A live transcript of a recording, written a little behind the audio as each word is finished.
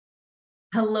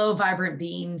Hello, vibrant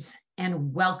beings,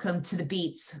 and welcome to the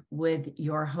Beats with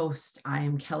your host. I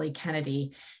am Kelly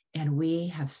Kennedy, and we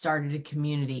have started a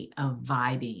community of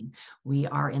vibing. We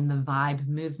are in the vibe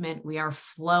movement. We are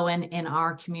flowing in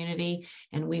our community,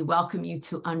 and we welcome you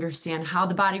to understand how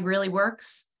the body really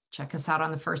works. Check us out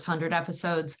on the first 100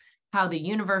 episodes, how the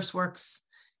universe works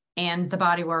and the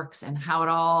body works, and how it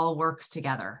all works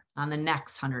together on the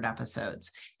next 100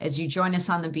 episodes. As you join us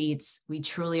on the Beats, we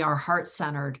truly are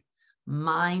heart-centered,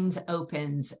 mind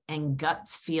opens, and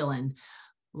guts feeling,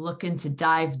 looking to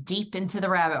dive deep into the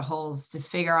rabbit holes to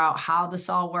figure out how this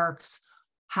all works,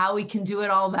 how we can do it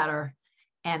all better,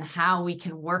 and how we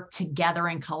can work together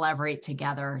and collaborate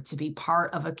together to be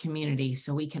part of a community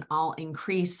so we can all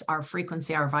increase our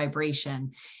frequency, our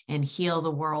vibration, and heal the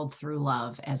world through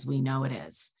love as we know it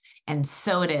is. And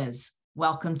so it is.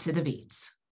 Welcome to the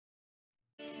Beats.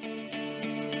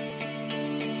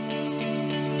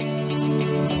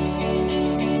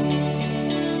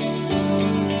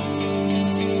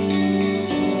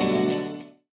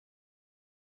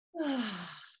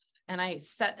 And I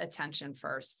set attention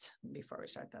first before we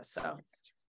start this. So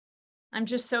I'm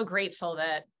just so grateful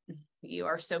that you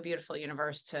are so beautiful,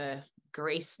 universe, to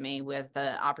grace me with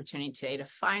the opportunity today to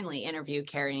finally interview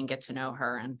Carrie and get to know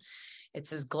her. And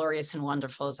it's as glorious and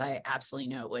wonderful as I absolutely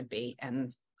know it would be.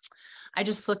 And I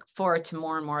just look forward to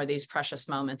more and more of these precious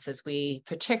moments as we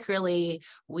particularly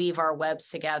weave our webs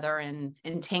together and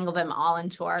entangle them all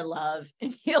into our love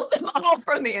and heal them all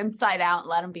from the inside out and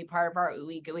let them be part of our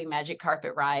ooey gooey magic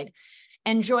carpet ride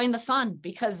and join the fun,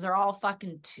 because they're all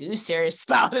fucking too serious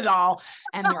about it all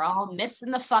and they're all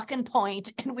missing the fucking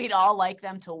point, and we'd all like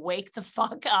them to wake the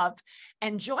fuck up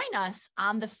and join us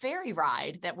on the fairy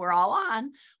ride that we're all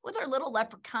on with our little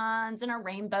leprechauns and our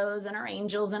rainbows and our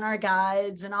angels and our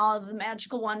guides and all of the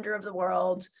magical wonder of the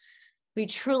world. We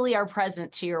truly are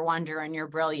present to your wonder and your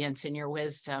brilliance and your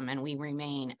wisdom, and we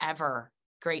remain ever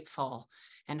grateful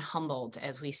and humbled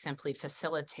as we simply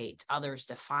facilitate others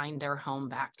to find their home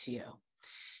back to you.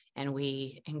 And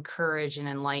we encourage and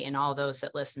enlighten all those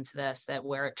that listen to this, that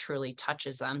where it truly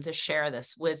touches them, to share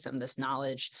this wisdom, this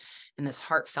knowledge, and this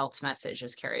heartfelt message,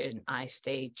 as Carrie and I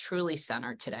stay truly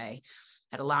centered today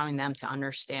at allowing them to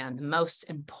understand the most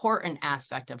important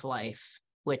aspect of life,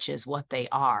 which is what they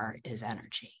are, is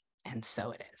energy. And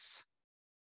so it is.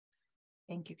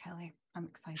 Thank you, Kelly. I'm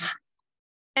excited.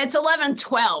 It's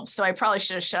 11:12, so I probably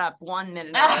should have shut up 1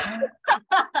 minute.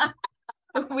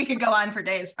 We could go on for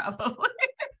days, probably.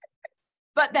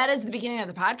 But that is the beginning of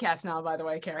the podcast now, by the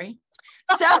way, Carrie.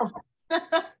 So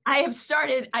I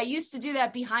used to do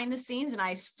that behind the scenes, and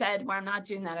I said, well, I'm not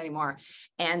doing that anymore.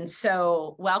 And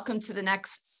so welcome to the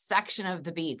next section of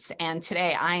the Beats. And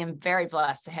today I am very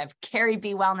blessed to have Carrie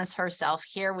B Wellness herself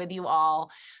here with you all,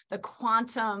 the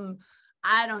quantum,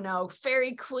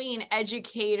 fairy queen,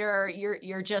 educator.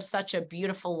 You're just such a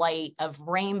beautiful light of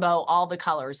rainbow, all the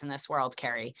colors in this world,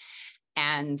 Carrie.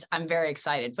 And I'm very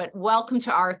excited, but welcome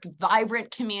to our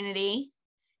vibrant community.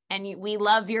 And we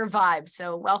love your vibe.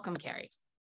 So welcome, Carrie.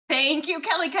 Thank you,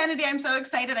 Kelly Kennedy. I'm so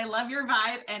excited. I love your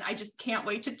vibe, and I just can't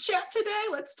wait to chat today.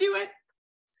 Let's do it.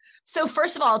 So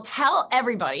first of all, tell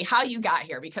everybody how you got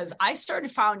here, because I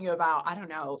started following you about,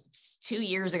 2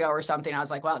 years ago or something. I was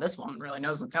like, wow, this woman really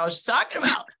knows what the hell she's talking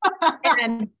about.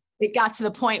 And it got to the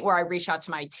point where I reached out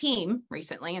to my team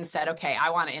recently and said, okay,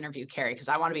 I want to interview Carrie because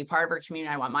I want to be part of her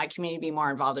community. I want my community to be more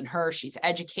involved in her. She's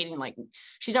educating, like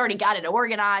she's already got it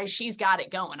organized. She's got it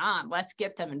going on. Let's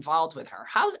get them involved with her.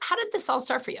 How did this all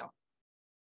start for you?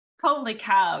 Holy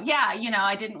cow. Yeah.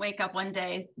 I didn't wake up one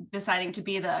day deciding to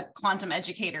be the quantum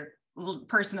educator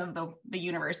person of the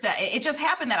universe. It just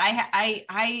happened that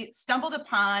I stumbled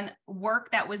upon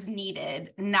work that was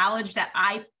needed, knowledge that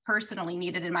I personally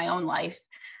needed in my own life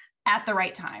at the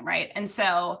right time. Right. And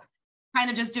so kind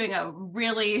of just doing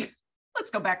let's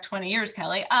go back 20 years,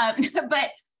 Kelly. But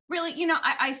really,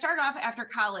 I started off after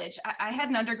college. I had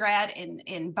an undergrad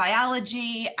in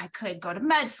biology. I could go to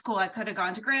med school. I could have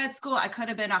gone to grad school. I could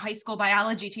have been a high school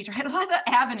biology teacher. I had a lot of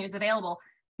avenues available.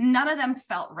 None of them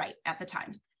felt right at the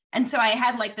time. And so I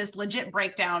had like this legit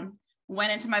breakdown,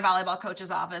 went into my volleyball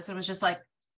coach's office and was just like,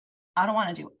 I don't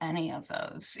want to do any of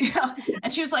those.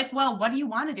 And she was like, well, what do you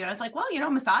want to do? And I was like,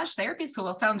 well, massage therapy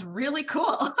school sounds really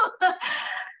cool.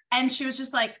 And she was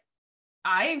just like,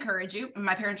 I encourage you. And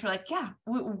my parents were like, yeah,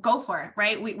 go for it.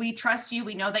 Right. We trust you.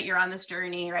 We know that you're on this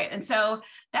journey. Right. And so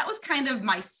that was kind of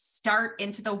my start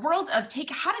into the world of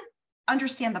how to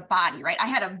understand the body. Right. I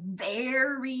had a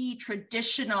very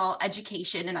traditional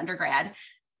education in undergrad,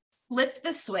 flipped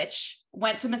the switch,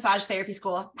 went to massage therapy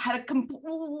school, had a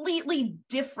completely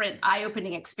different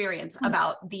eye-opening experience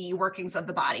about the workings of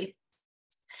the body.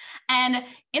 And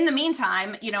in the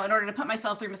meantime, in order to put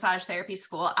myself through massage therapy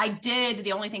school, I did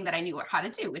the only thing that I knew how to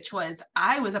do, which was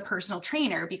I was a personal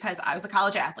trainer because I was a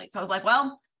college athlete. So I was like,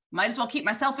 well, might as well keep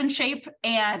myself in shape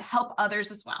and help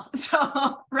others as well.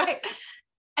 So, right.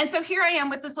 And so here I am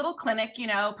with this little clinic,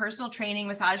 personal training,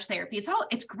 massage therapy.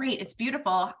 It's great. It's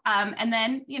beautiful. And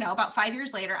then, about 5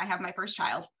 years later, I have my first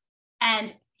child,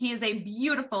 and he is a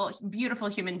beautiful, beautiful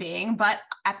human being. But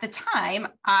at the time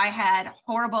I had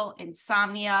horrible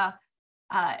insomnia,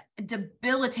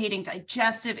 debilitating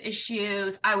digestive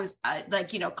issues. I was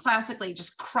classically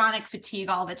just chronic fatigue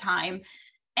all the time.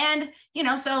 And,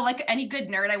 so like any good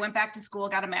nerd, I went back to school,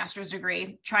 got a master's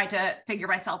degree, tried to figure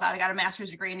myself out. I got a master's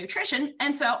degree in nutrition.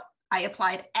 And so I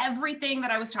applied everything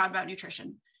that I was taught about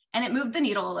nutrition, and it moved the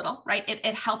needle a little, right?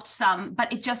 It helped some,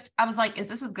 but I was like, is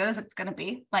this as good as it's going to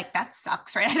be? Like, that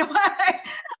sucks, right?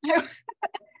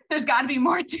 There's got to be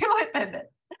more to it than this.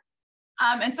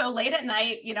 And so late at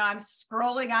night, I'm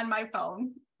scrolling on my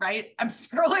phone, right? I'm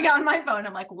scrolling on my phone.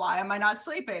 I'm like, why am I not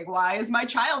sleeping? Why is my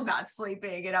child not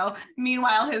sleeping?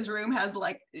 Meanwhile, his room has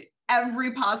like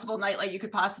every possible nightlight you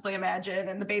could possibly imagine.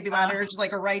 And the baby monitor is just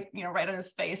like right on his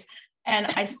face. And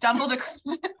I stumbled across,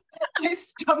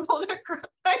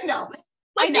 I know.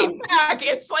 Back,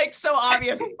 it's like so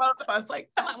obvious to both of us. Like,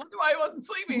 I wonder why I wasn't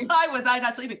sleeping. Why was I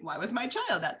not sleeping? Why was my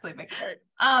child not sleeping?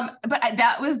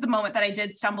 That was the moment that I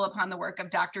did stumble upon the work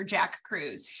of Dr. Jack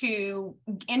Kruse, who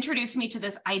introduced me to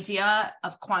this idea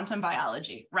of quantum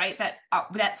biology, right?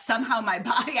 That somehow my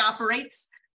body operates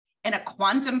in a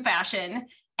quantum fashion,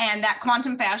 and that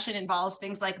quantum fashion involves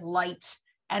things like light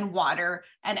and water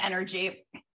and energy.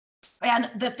 And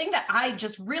the thing that I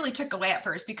just really took away at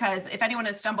first, because if anyone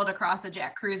has stumbled across a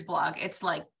Jack Kruse blog, it's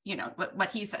like,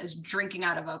 what he says, drinking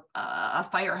out of a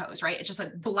fire hose, right? It just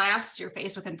like blasts your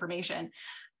face with information.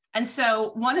 And so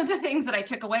one of the things that I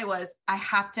took away was I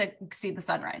have to see the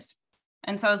sunrise.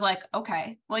 And so I was like,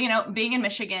 okay, well, being in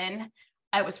Michigan,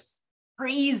 I was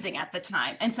freezing at the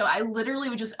time. And so I literally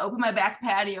would just open my back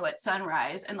patio at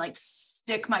sunrise and like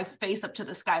stick my face up to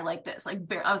the sky like this. I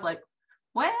was like,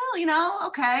 well,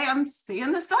 okay, I'm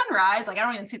seeing the sunrise. Like, I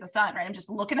don't even see the sun, right? I'm just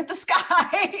looking at the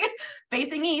sky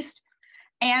facing east.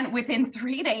 And within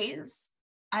 3 days,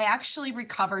 I actually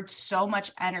recovered so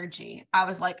much energy. I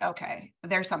was like, okay,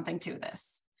 there's something to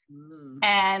this.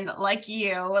 And like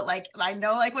you, like, I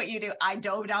know like what you do, I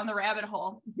dove down the rabbit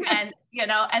hole and,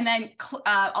 and then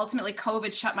ultimately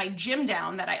COVID shut my gym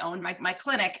down that I owned, my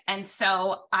clinic. And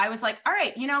so I was like, all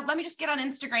right, let me just get on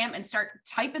Instagram and start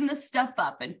typing this stuff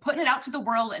up and putting it out to the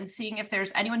world and seeing if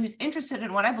there's anyone who's interested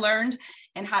in what I've learned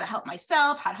and how to help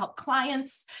myself, how to help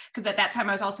clients. Because at that time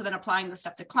I was also then applying the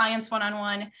stuff to clients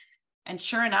one-on-one. And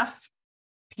sure enough,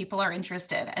 people are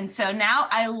interested. And so now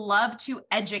I love to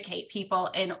educate people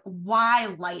in why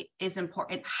light is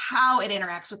important, how it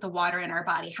interacts with the water in our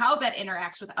body, how that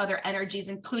interacts with other energies,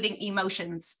 including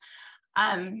emotions.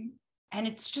 And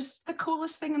it's just the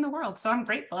coolest thing in the world. So I'm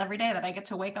grateful every day that I get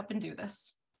to wake up and do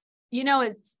this.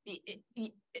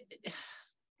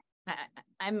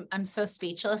 I'm so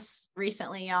speechless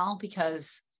recently, y'all,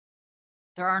 because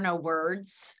there are no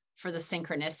words for the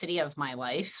synchronicity of my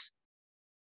life.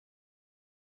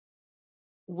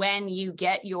 When you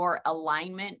get your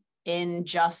alignment in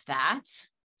just that,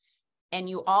 and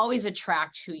you always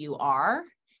attract who you are,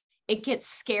 it gets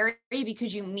scary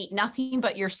because you meet nothing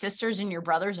but your sisters and your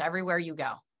brothers everywhere you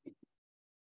go.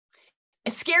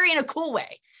 It's scary in a cool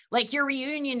way. Like, your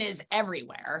reunion is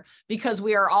everywhere because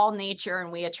we are all nature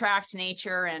and we attract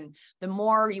nature. And the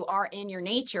more you are in your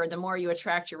nature, the more you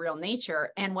attract your real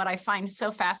nature. And what I find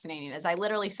so fascinating is I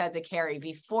literally said to Carrie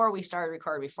before we started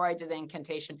recording, before I did the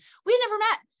incantation, we had never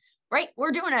met, right?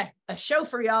 We're doing a show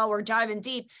for y'all. We're diving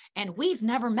deep and we've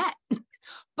never met,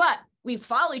 but we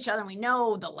follow each other and we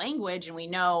know the language and we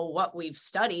know what we've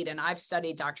studied. And I've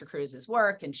studied Dr. Kruse's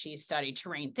work and she studied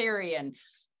terrain theory. And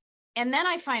then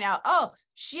I find out, oh,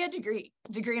 she had a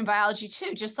degree in biology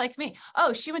too, just like me.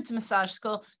 Oh, she went to massage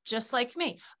school just like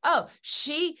me. Oh,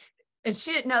 she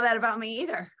didn't know that about me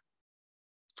either.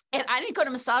 And I didn't go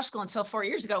to massage school until 4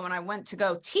 years ago when I went to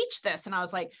go teach this. And I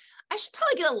was like, I should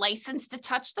probably get a license to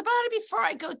touch the body before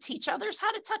I go teach others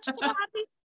how to touch the body.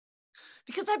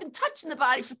 Because I've been touching the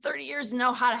body for 30 years and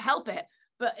know how to help it.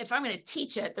 But if I'm going to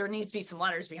teach it, there needs to be some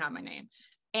letters behind my name.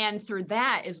 And through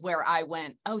that is where I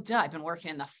went, oh, duh, I've been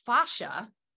working in the fascia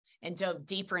and dove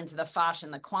deeper into the fascia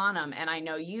and the quantum. And I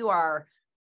know you are,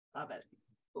 love it.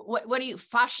 What are you,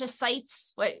 fascia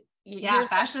sites?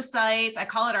 Fascia sites. I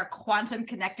call it our quantum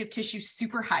connective tissue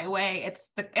superhighway.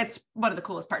 It's one of the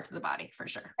coolest parts of the body for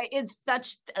sure. It's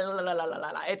such,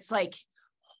 it's like,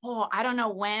 oh, I don't know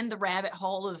when the rabbit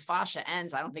hole of the fascia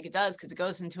ends. I don't think it does, because it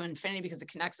goes into infinity, because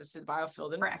it connects us to the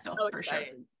biofield. And Fractal, so for sure.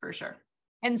 For sure.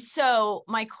 And so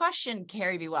my question,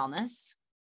 Carrie B Wellness.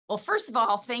 Well, first of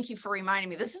all, thank you for reminding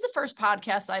me. This is the first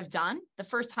podcast I've done, the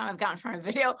first time I've gotten in front of a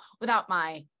video without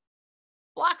my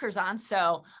blockers on.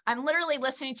 So I'm literally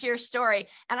listening to your story,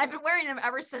 and I've been wearing them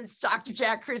ever since Dr.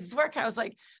 Jack Kruse's work. I was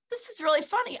like, this is really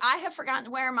funny. I have forgotten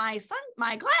to wear my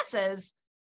glasses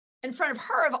in front of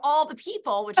her of all the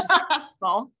people, which is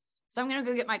cool. So I'm going to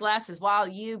go get my glasses while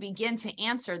you begin to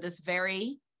answer this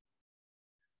very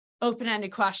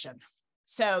open-ended question.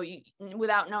 So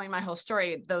without knowing my whole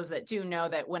story, those that do know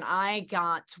that when I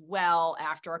got well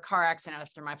after a car accident,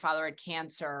 after my father had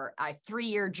cancer, a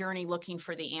 3-year journey looking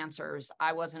for the answers.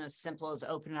 I wasn't as simple as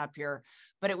open up your,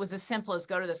 but it was as simple as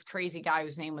go to this crazy guy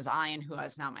whose name was Ian, who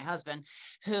is now my husband,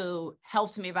 who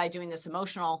helped me by doing this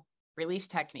emotional release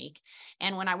technique.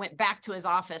 And when I went back to his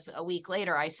office a week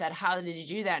later, I said, how did you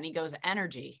do that? And he goes,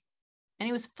 energy. And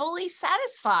he was fully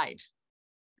satisfied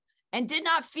and did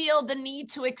not feel the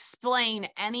need to explain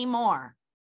anymore.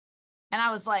 And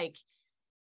I was like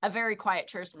a very quiet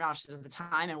church mouse at the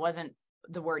time and wasn't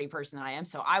the wordy person that I am.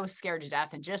 So I was scared to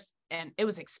death, and it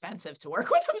was expensive to work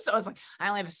with him. So I was like, I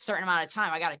only have a certain amount of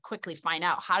time. I got to quickly find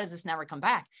out, how does this never come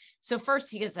back? So first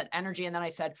he gets that energy. And then I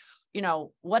said,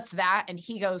 what's that? And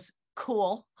he goes,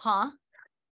 cool, huh?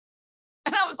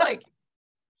 And I was like,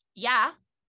 yeah,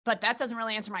 but that doesn't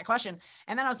really answer my question.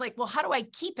 And then I was like, well, how do I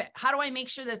keep it? How do I make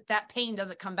sure that that pain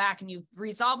doesn't come back? And you've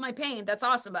resolved my pain. That's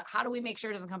awesome. But how do we make sure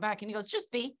it doesn't come back? And he goes,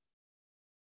 just be.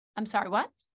 I'm sorry, what?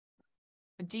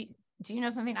 Do you know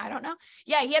something I don't know?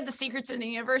 Yeah, he had the secrets in the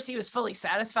universe. He was fully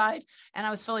satisfied, and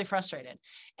I was fully frustrated.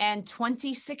 And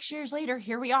 26 years later,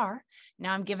 here we are.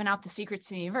 Now I'm giving out the secrets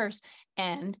in the universe.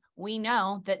 And we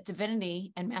know that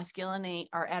divinity and masculinity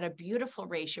are at a beautiful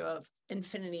ratio of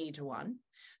infinity to 1.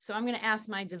 So I'm going to ask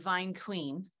my divine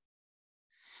queen,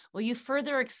 will you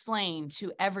further explain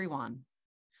to everyone,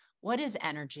 what is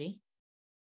energy?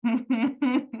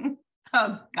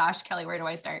 Oh gosh, Kelly, where do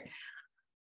I start?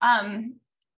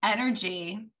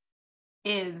 Energy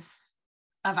is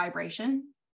a vibration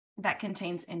that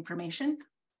contains information,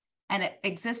 and it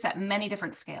exists at many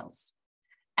different scales.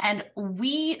 And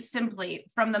we simply,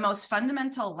 from the most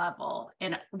fundamental level,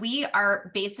 we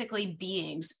are basically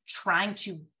beings trying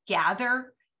to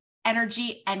gather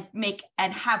energy and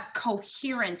have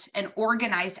coherent and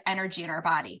organized energy in our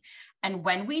body. And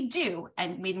when we do,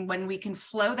 and when we can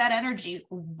flow that energy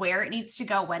where it needs to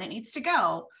go, when it needs to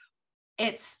go,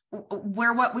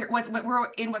 we're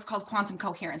in what's called quantum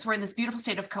coherence. We're in this beautiful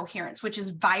state of coherence, which is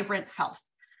vibrant health.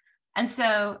 And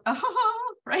so,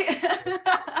 right.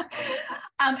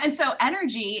 And so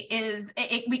energy is,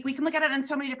 we can look at it on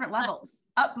so many different levels.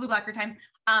 Blue blocker time.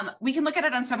 We can look at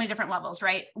it on so many different levels,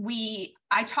 right?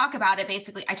 I talk about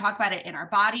it in our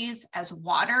bodies as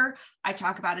water. I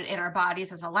talk about it in our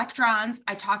bodies as electrons.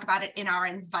 I talk about it in our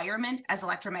environment as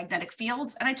electromagnetic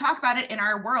fields. And I talk about it in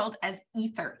our world as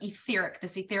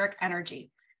this etheric energy.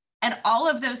 And all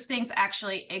of those things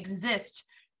actually exist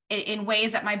in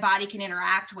ways that my body can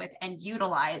interact with and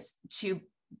utilize to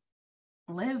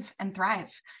live and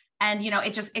thrive. And,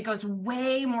 it goes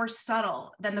way more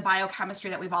subtle than the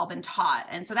biochemistry that we've all been taught.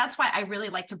 And so that's why I really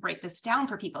like to break this down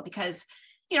for people, because,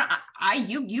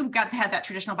 you got to have that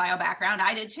traditional bio background.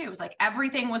 I did too. It was like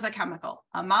everything was a chemical,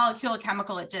 a molecule, a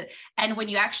chemical. It did. And when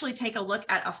you actually take a look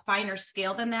at a finer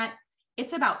scale than that,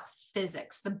 it's about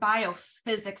physics, the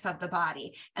biophysics of the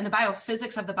body. And the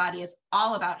biophysics of the body is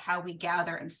all about how we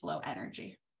gather and flow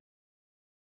energy.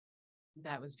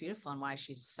 That was beautiful, and why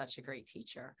she's such a great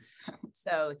teacher.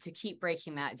 So to keep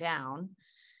breaking that down,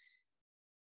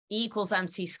 E equals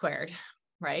MC squared,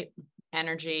 right?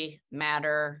 Energy,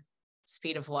 matter,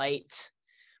 speed of light.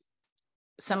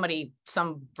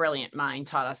 Some brilliant mind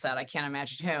taught us that. I can't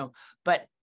imagine who. But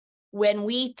when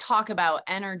we talk about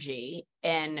energy,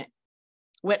 and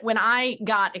when I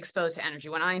got exposed to energy,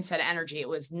 when I said energy, it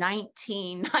was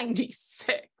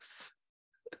 1996.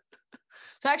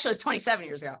 So actually, it was 27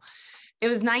 years ago. It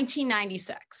was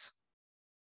 1996.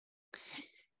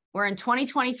 We're in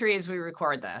 2023 as we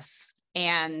record this.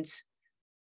 And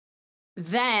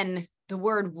then the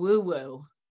word woo-woo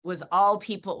was all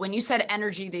people, when you said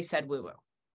energy, they said woo-woo.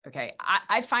 Okay.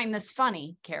 I find this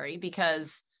funny, Carrie,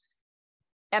 because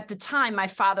at the time, my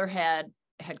father had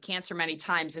cancer many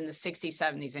times in the 60s,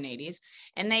 70s, and 80s.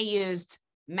 And they used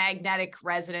magnetic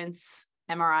resonance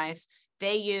MRIs.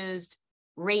 They used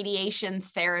radiation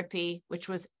therapy, which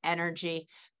was energy.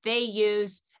 They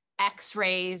used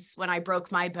X-rays when I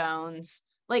broke my bones.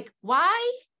 Like,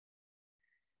 why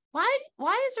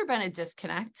has there been a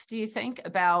disconnect, do you think,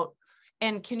 about,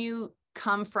 and can you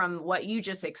come from what you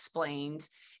just explained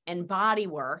and body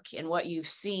work and what you've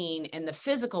seen in the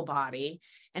physical body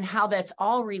and how that's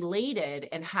all related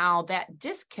and how that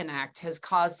disconnect has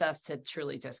caused us to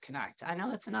truly disconnect. I know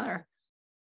that's another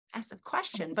massive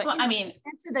question, but well, I mean,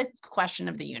 answer this question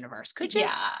of the universe, could you?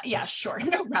 Yeah, sure.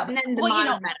 No problem. And then the well,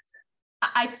 modern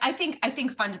medicine. I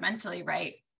think fundamentally,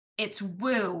 right, it's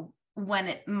woo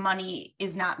when money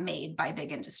is not made by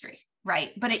big industry,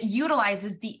 right? But it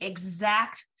utilizes the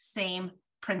exact same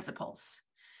principles.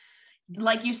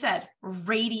 Like you said,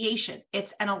 radiation,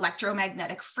 it's an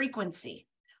electromagnetic frequency.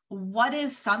 What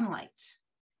is sunlight?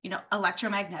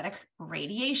 Electromagnetic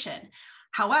radiation.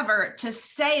 However, to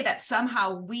say that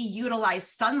somehow we utilize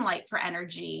sunlight for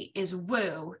energy is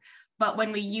woo, but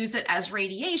when we use it as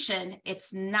radiation,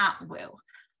 it's not woo.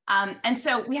 And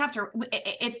so we have to,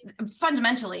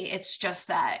 fundamentally, it's just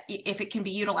that if it can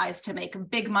be utilized to make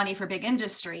big money for big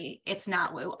industry, it's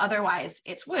not woo. Otherwise,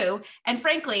 it's woo. And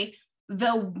frankly,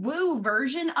 the woo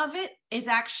version of it is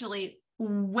actually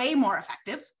way more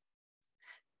effective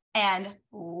and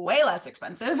way less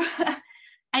expensive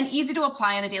and easy to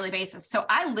apply on a daily basis. So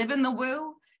I live in the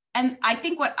woo. And I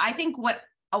think one of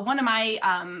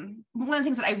the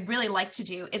things that I really like to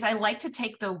do is I like to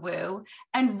take the woo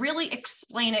and really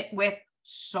explain it with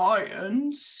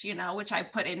science, which I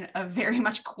put in a very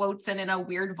much quotes and in a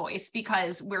weird voice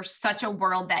because we're such a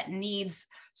world that needs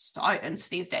science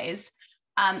these days,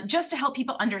 just to help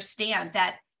people understand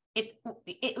that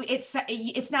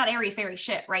it's not airy fairy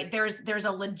shit, right? There's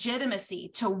a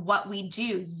legitimacy to what we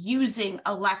do using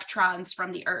electrons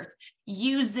from the earth,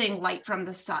 using light from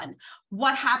the sun.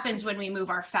 What happens when we move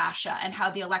our fascia and how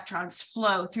the electrons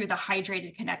flow through the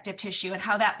hydrated connective tissue and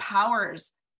how that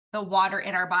powers the water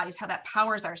in our bodies, how that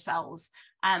powers our cells.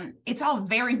 It's all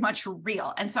very much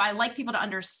real. And so I like people to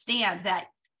understand that,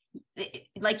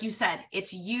 like you said,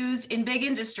 it's used in big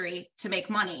industry to make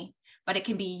money, but it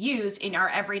can be used in our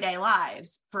everyday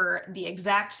lives for the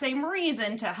exact same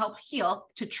reason to help heal,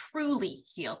 to truly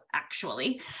heal,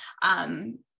 actually.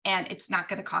 And it's not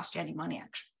going to cost you any money,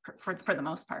 actually, for the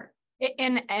most part.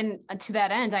 And to that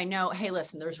end, I know, hey,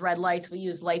 listen, there's red lights. We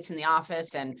use lights in the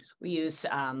office and we use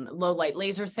low light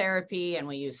laser therapy and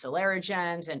we use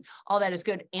solarigens and all that is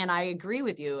good. And I agree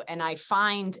with you. And I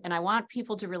want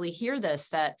people to really hear this,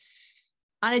 that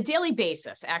on a daily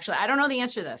basis, actually, I don't know the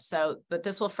answer to this, but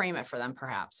this will frame it for them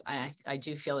perhaps. I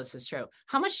do feel this is true.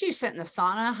 How much do you sit in the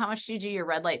sauna? How much do you do your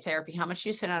red light therapy? How much do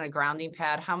you sit on a grounding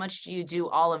pad? How much do you do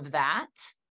all of that?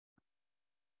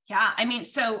 Yeah, I mean,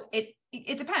 so it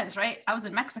depends, right? I was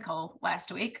in Mexico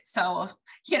last week. So,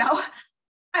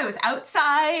 I was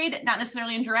outside, not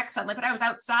necessarily in direct sunlight, but I was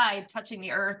outside touching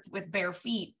the earth with bare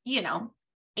feet,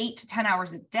 8 to 10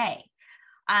 hours a day.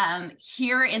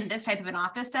 Here in this type of an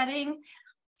office setting,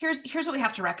 here's what we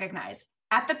have to recognize.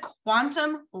 At the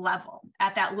quantum level,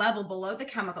 at that level below the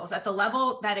chemicals, at the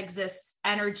level that exists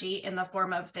energy in the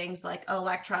form of things like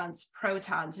electrons,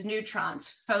 protons,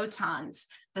 neutrons, photons,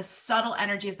 the subtle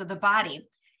energies of the body,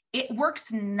 it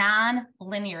works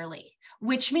non-linearly,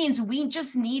 which means we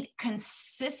just need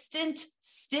consistent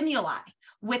stimuli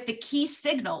with the key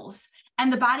signals,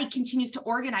 and the body continues to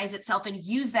organize itself and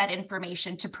use that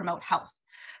information to promote health.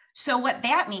 So what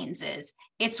that means is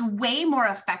it's way more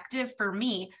effective for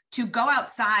me to go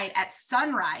outside at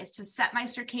sunrise to set my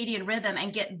circadian rhythm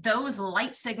and get those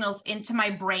light signals into my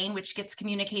brain, which gets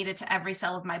communicated to every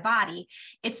cell of my body.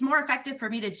 It's more effective for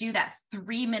me to do that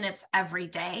 3 minutes every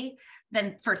day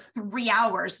than for 3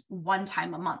 hours one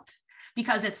time a month,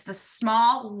 because it's the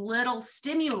small little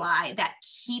stimuli that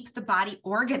keep the body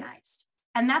organized.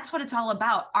 And that's what it's all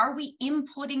about. Are we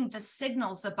inputting the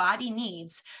signals the body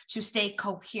needs to stay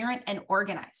coherent and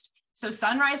organized? So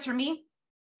sunrise for me,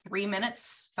 3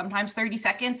 minutes, sometimes 30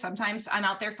 seconds. Sometimes I'm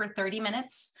out there for 30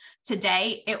 minutes.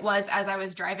 Today, it was as I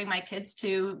was driving my kids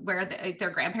to their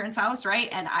grandparents' house, right?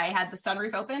 And I had the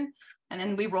sunroof open, and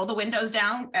then we roll the windows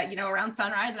down, around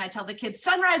sunrise. And I tell the kids,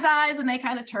 sunrise eyes, and they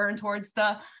kind of turn towards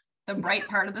the bright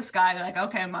part of the sky. They're like,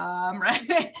 okay, mom,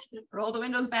 right? Roll the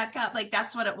windows back up. Like,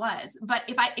 that's what it was. But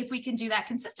if we can do that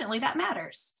consistently, that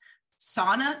matters.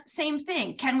 Sauna, same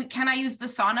thing. Can I use the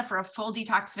sauna for a full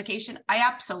detoxification? I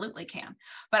absolutely can.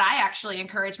 But I actually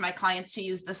encourage my clients to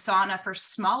use the sauna for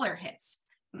smaller hits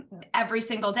every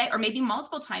single day, or maybe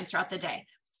multiple times throughout the day.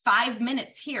 5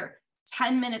 minutes here,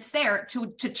 10 minutes there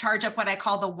to charge up what I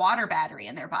call the water battery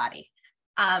in their body.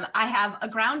 I have a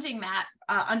grounding mat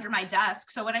under my desk.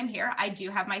 So when I'm here, I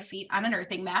do have my feet on an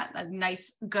earthing mat, a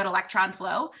nice, good electron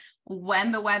flow.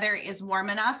 When the weather is warm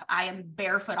enough, I am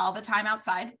barefoot all the time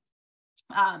outside.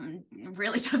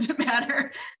 Really doesn't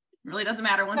matter. Really doesn't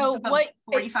matter once it's above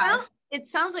 45. It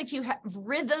sounds like you have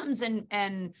rhythms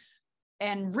and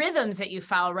and rhythms that you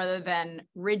follow rather than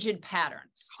rigid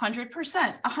patterns.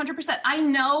 100%. I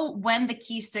know when the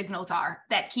key signals are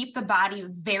that keep the body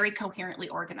very coherently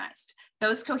organized.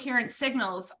 Those coherent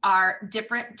signals are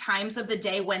different times of the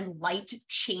day when light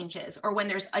changes, or when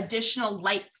there's additional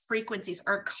light frequencies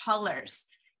or colors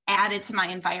added to my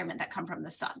environment that come from the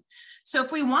sun. So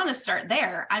if we want to start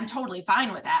there, I'm totally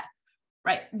fine with that.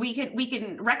 Right. We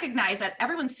can recognize that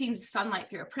everyone sees sunlight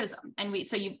through a prism, and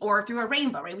or through a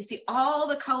rainbow, right? We see all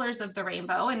the colors of the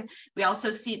rainbow. And we also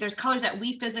see there's colors that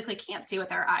we physically can't see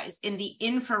with our eyes in the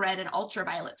infrared and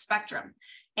ultraviolet spectrum.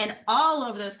 And all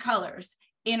of those colors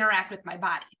interact with my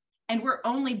body. And we're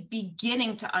only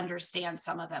beginning to understand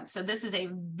some of them. So this is a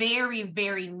very,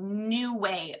 very new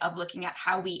way of looking at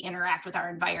how we interact with our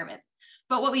environment.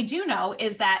 But what we do know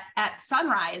is that at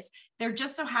sunrise, there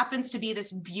just so happens to be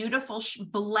this beautiful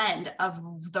blend of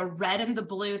the red and the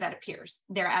blue that appears.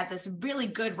 They're at this really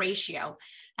good ratio.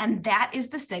 And that is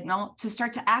the signal to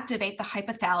start to activate the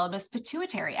hypothalamus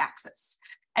pituitary axis.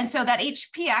 And so that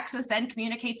HP axis then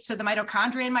communicates to the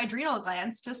mitochondria and my adrenal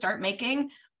glands to start making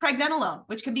pregnenolone,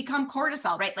 which can become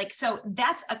cortisol, right? Like, so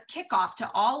that's a kickoff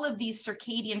to all of these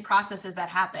circadian processes that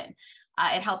happen.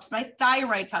 It helps my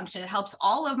thyroid function. It helps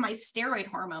all of my steroid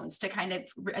hormones to kind of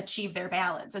achieve their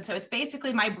balance. And so it's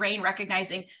basically my brain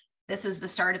recognizing this is the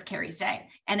start of Carrie's day,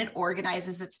 and it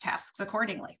organizes its tasks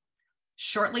accordingly.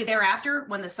 Shortly thereafter,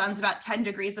 when the sun's about 10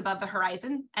 degrees above the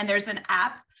horizon, and there's an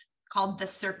app called the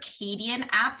Circadian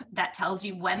app that tells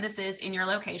you when this is in your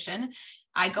location,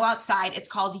 I go outside. It's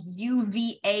called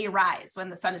UVA rise. When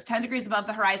the sun is 10 degrees above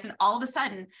the horizon, all of a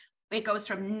sudden, it goes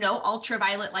from no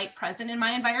ultraviolet light present in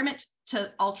my environment to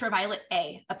ultraviolet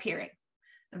A appearing.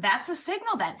 That's a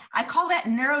signal then. I call that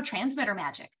neurotransmitter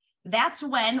magic. That's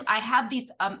when I have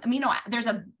these there's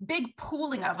a big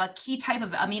pooling of a key type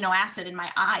of amino acid in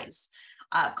my eyes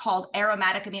called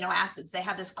aromatic amino acids. They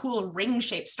have this cool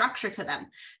ring-shaped structure to them.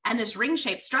 And this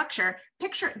ring-shaped structure,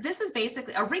 this is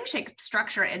basically a ring-shaped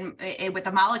structure with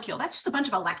a molecule. That's just a bunch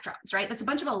of electrons, right? That's a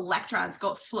bunch of electrons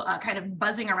kind of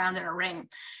buzzing around in a ring.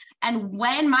 And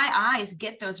when my eyes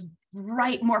get those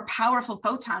bright, more powerful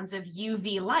photons of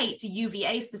UV light,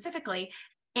 UVA specifically,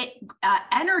 it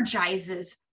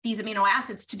energizes these amino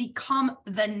acids to become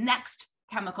the next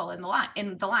chemical in the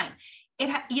line.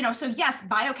 So yes,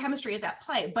 biochemistry is at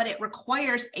play, but it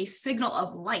requires a signal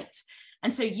of light.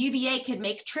 And so UVA can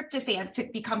make tryptophan to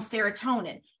become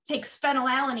serotonin, takes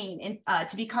phenylalanine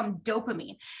to become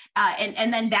dopamine.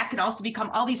 And then that could also become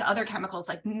all these other chemicals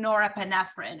like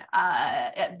norepinephrine.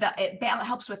 It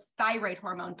helps with thyroid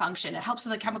hormone function. It helps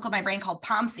with a chemical in my brain called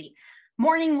POMC.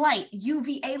 Morning light,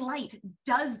 UVA light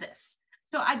does this.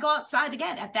 So I go outside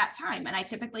again at that time, and I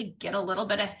typically get a little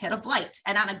bit of hit of light.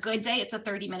 And on a good day, it's a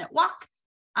 30-minute walk.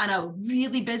 On a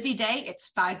really busy day, it's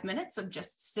 5 minutes of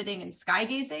just sitting and sky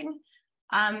gazing.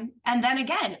 And then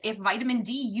again, if vitamin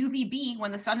D, UVB,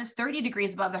 when the sun is 30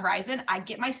 degrees above the horizon, I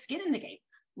get my skin in the game.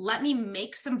 Let me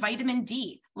make some vitamin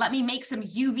D. Let me make some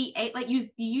UVA, use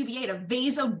the UVA to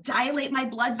vasodilate my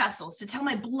blood vessels, to tell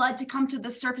my blood to come to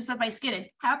the surface of my skin and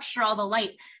capture all the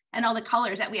light and all the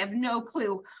colors that we have no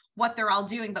clue what they're all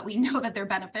doing, but we know that they're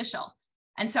beneficial.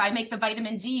 And so I make the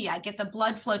vitamin D, I get the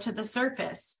blood flow to the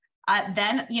surface.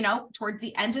 Then, towards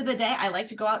the end of the day, I like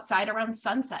to go outside around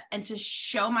sunset and to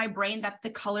show my brain that the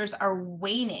colors are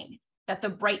waning, that the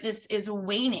brightness is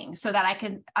waning, so that I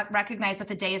can recognize that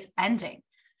the day is ending.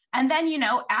 And then,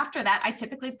 after that, I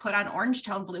typically put on orange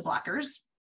tone blue blockers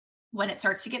when it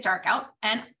starts to get dark out.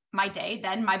 And my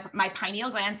pineal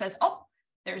gland says, oh,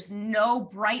 there's no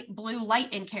bright blue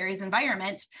light in Carrie's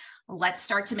environment. Let's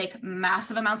start to make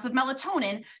massive amounts of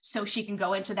melatonin so she can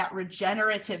go into that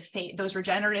those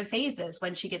regenerative phases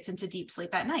when she gets into deep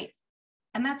sleep at night.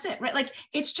 And that's it, right? Like,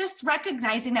 it's just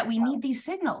recognizing that we need these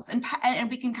signals, and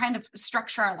we can kind of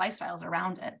structure our lifestyles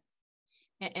around it.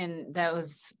 And that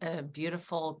was a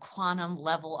beautiful quantum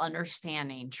level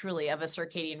understanding, truly, of a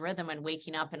circadian rhythm and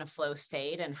waking up in a flow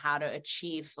state and how to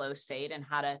achieve flow state and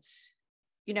how to,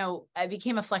 I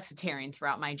became a flexitarian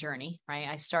throughout my journey, right?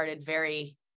 I started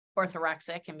very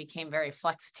orthorexic and became very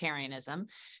flexitarianism,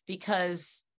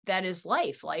 because that is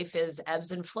life. Life is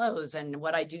ebbs and flows. And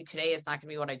what I do today is not going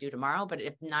to be what I do tomorrow. But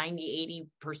if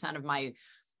 90-80% of my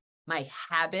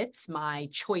habits, my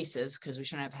choices, because we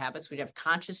shouldn't have habits, we'd have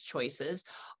conscious choices,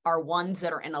 are ones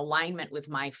that are in alignment with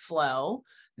my flow,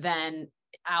 then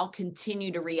I'll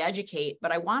continue to re-educate.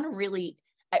 But I want to really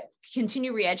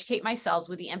continue to re-educate myself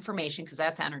with the information, because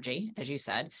that's energy. As you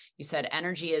said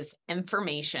energy is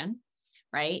information,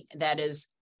 right? That is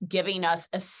giving us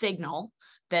a signal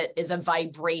that is a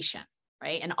vibration,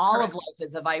 right? And all of life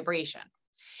is a vibration.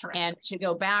 Correct. And to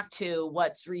go back to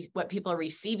what people are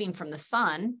receiving from the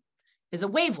sun is a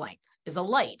wavelength, is a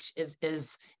light,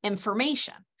 is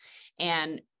information.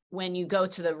 And when you go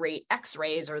to the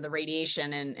X-rays or the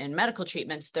radiation and medical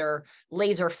treatments, they're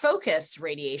laser focused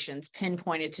radiations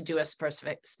pinpointed to do a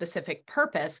specific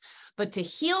purpose. But to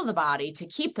heal the body, to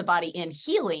keep the body in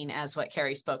healing, as what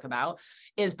Carrie spoke about,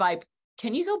 is by,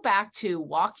 can you go back to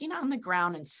walking on the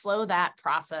ground and slow that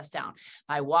process down?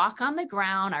 I walk on the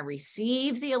ground, I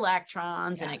receive the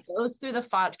electrons, yes, and it goes through the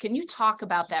Fascia. Can you talk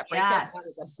about that? Break that down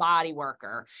as a body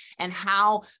worker, and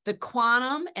how the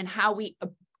quantum and how we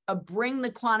bring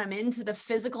the quantum into the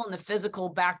physical and the physical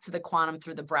back to the quantum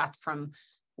through the breath, from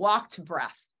walk to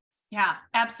breath. Yeah,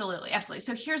 absolutely. Absolutely.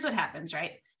 So here's what happens,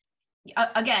 right?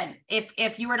 Again,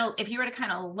 if you were to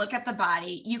kind of look at the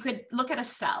body, you could look at a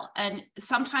cell, and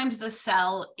sometimes the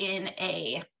cell in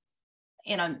a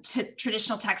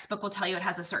traditional textbook will tell you it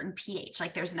has a certain pH.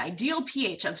 Like there's an ideal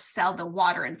pH of cell, the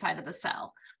water inside of the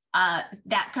cell.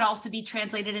 That could also be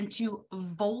translated into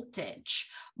voltage.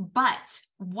 But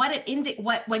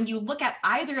when you look at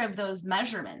either of those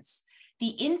measurements,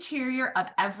 the interior of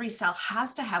every cell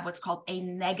has to have what's called a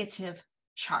negative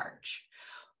charge.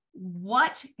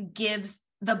 What gives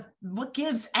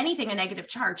anything a negative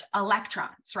charge?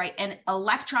 Electrons, right? And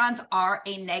electrons are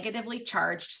a negatively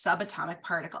charged subatomic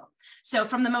particle. So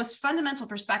from the most fundamental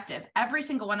perspective, every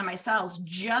single one of my cells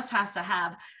just has to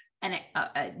have an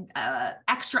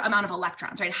extra amount of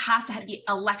electrons, right? It has to be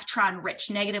electron rich,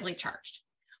 negatively charged.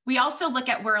 We also look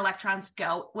at where electrons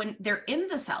go when they're in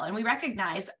the cell. And we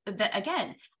recognize that,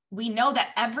 again, we know that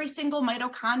every single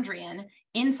mitochondrion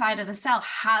inside of the cell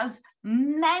has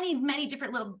many, many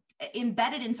different little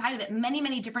embedded inside of it, many,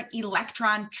 many different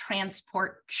electron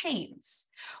transport chains,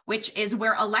 which is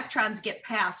where electrons get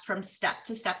passed from step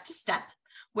to step to step,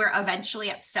 where eventually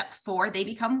at step 4, they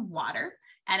become water.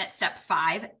 And at step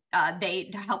 5,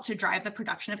 they help to drive the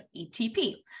production of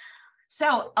ATP.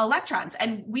 So electrons,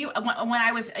 and when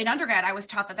I was in undergrad, I was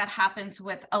taught that happens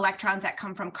with electrons that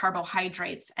come from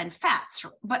carbohydrates and fats,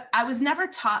 but I was never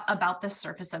taught about the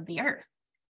surface of the earth.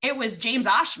 It was James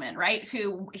Oshman, right?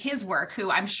 His work,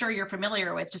 who I'm sure you're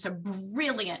familiar with, just a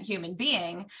brilliant human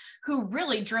being, who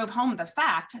really drove home the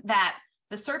fact that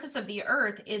the surface of the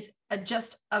earth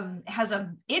has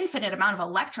an infinite amount of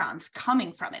electrons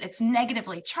coming from it. It's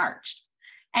negatively charged.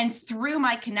 And through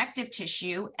my connective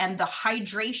tissue and the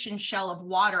hydration shell of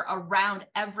water around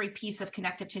every piece of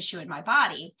connective tissue in my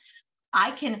body,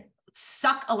 I can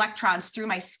suck electrons through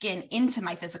my skin into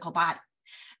my physical body.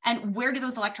 And where do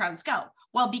those electrons go?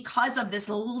 Well, because of this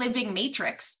living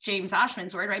matrix, James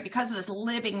Oshman's word, right? Because of this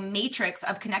living matrix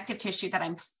of connective tissue that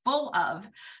I'm full of,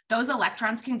 those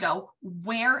electrons can go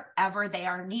wherever they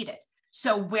are needed.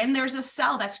 So when there's a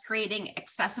cell that's creating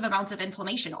excessive amounts of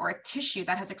inflammation, or a tissue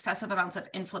that has excessive amounts of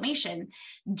inflammation,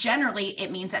 generally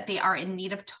it means that they are in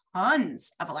need of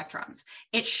tons of electrons.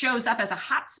 It shows up as a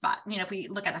hot spot. If we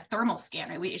look at a thermal scan,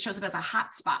 right, it shows up as a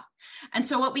hot spot. And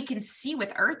so what we can see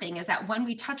with earthing is that when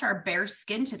we touch our bare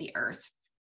skin to the earth,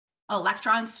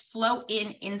 electrons flow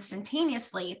in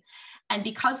instantaneously. And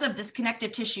because of this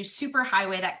connective tissue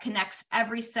superhighway that connects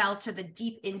every cell to the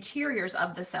deep interiors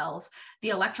of the cells,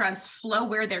 the electrons flow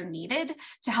where they're needed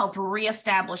to help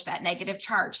reestablish that negative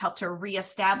charge, help to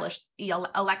reestablish the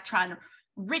electron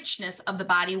richness of the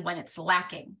body when it's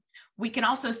lacking. We can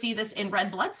also see this in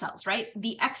red blood cells, right?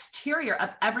 The exterior of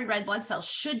every red blood cell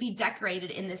should be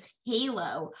decorated in this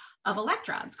halo of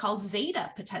electrons called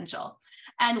zeta potential.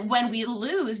 And when we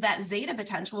lose that zeta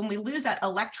potential, when we lose that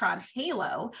electron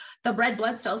halo, the red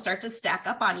blood cells start to stack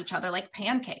up on each other like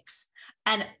pancakes.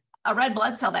 And a red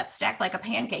blood cell that's stacked like a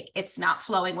pancake, it's not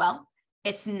flowing well.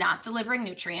 It's not delivering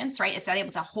nutrients, right? It's not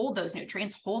able to hold those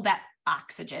nutrients, hold that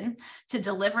oxygen to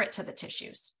deliver it to the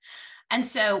tissues. And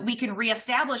so we can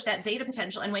reestablish that zeta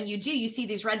potential. And when you do, you see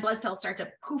these red blood cells start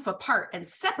to poof apart and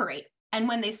separate. And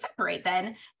when they separate,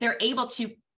 then they're able to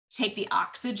take the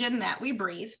oxygen that we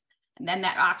breathe, and then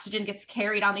that oxygen gets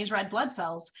carried on these red blood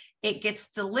cells. It gets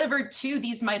delivered to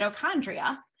these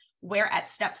mitochondria, where at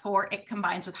step 4, it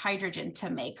combines with hydrogen to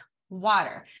make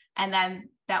water. And then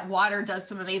that water does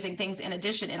some amazing things in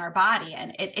addition in our body.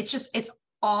 And it's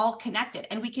all connected.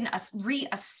 And we can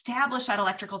reestablish that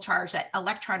electrical charge, that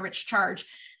electron-rich charge,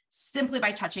 simply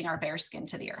by touching our bare skin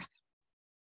to the earth.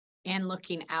 And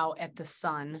looking out at the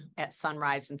sun at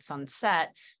sunrise and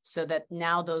sunset, so that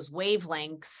now those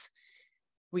wavelengths,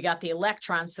 we got the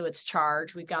electrons, so it's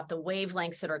charged. We've got the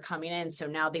wavelengths that are coming in. So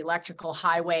now the electrical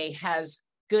highway has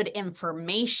good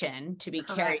information to be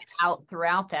carried out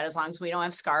throughout that, as long as we don't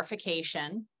have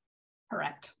scarification.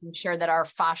 Correct. Ensure that our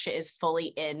fascia is fully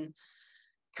in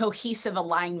cohesive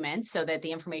alignment so that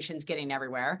the information is getting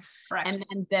everywhere. Correct. And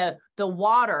then the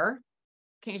water,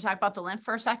 can you talk about the lymph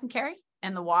for a second, Carrie?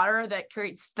 And the water that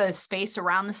creates the space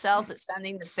around the cells that's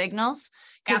sending the signals.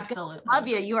 Absolutely. I love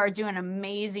you. You are doing an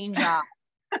amazing job.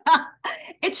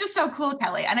 It's just so cool,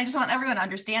 Kelly. And I just want everyone to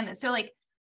understand this. So like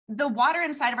the water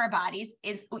inside of our bodies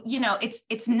is,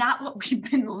 it's not what we've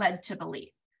been led to believe.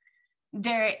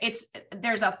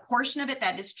 There's a portion of it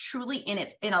that is truly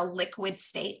in a liquid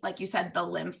state, like you said, the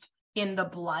lymph, in the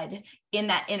blood, in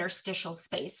that interstitial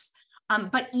space.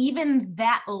 But even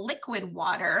that liquid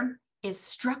water is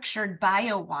structured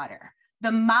biowater.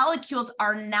 The molecules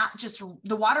are not just,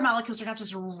 the water molecules are not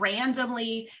just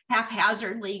randomly,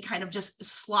 haphazardly kind of just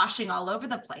sloshing all over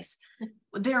the place.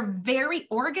 They're very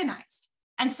organized.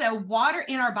 And so water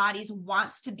in our bodies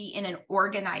wants to be in an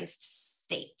organized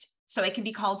state. So it can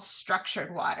be called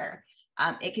structured water.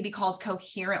 It can be called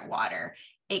coherent water.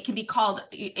 It can be called,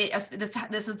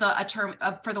 this is a term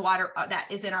for the water that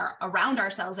is around our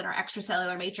cells in our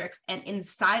extracellular matrix and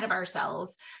inside of our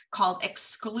cells, called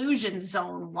exclusion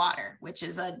zone water, which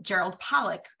is Gerald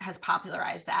Pollack has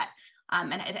popularized that.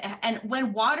 And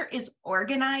when water is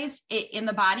organized in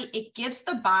the body, it gives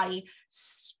the body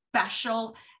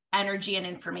special energy and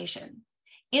information.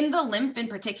 In the lymph in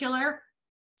particular,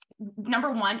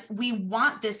 number one, we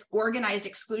want this organized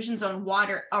exclusion zone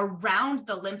water around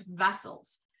the lymph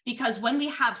vessels, because when we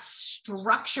have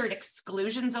structured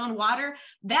exclusion zone water,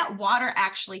 that water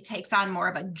actually takes on more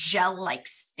of a gel-like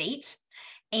state,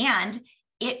 and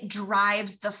it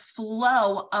drives the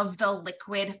flow of the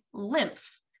liquid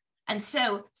lymph. And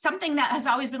so something that has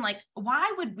always been like,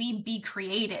 why would we be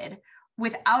created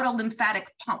without a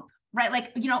lymphatic pump, right?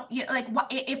 Like,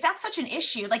 if that's such an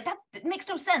issue, like that, it makes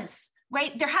no sense.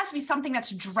 Right? There has to be something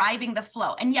that's driving the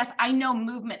flow. And yes, I know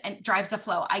movement and drives the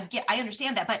flow. I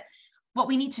understand that. But what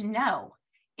we need to know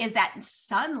is that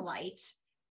sunlight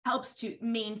helps to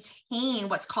maintain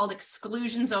what's called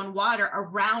exclusion zone water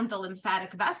around the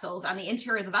lymphatic vessels, on the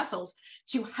interior of the vessels,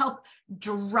 to help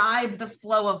drive the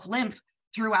flow of lymph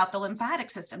throughout the lymphatic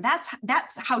system.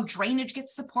 That's how drainage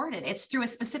gets supported. It's through a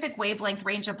specific wavelength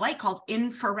range of light called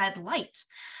infrared light.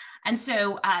 And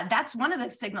so that's one of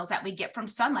the signals that we get from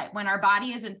sunlight. When our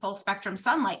body is in full spectrum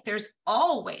sunlight, there's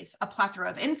always a plethora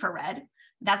of infrared.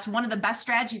 That's one of the best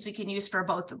strategies we can use for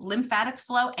both lymphatic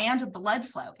flow and blood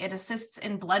flow. It assists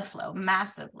in blood flow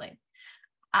massively.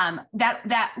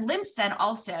 That lymph then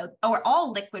also, or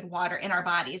all liquid water in our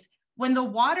bodies, when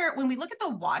we look at the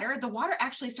water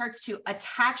actually starts to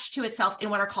attach to itself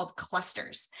in what are called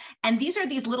clusters. And these are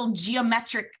these little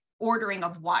geometric ordering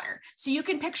of water. So you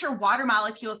can picture water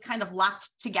molecules kind of locked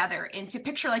together into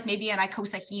picture like maybe an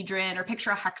icosahedron, or picture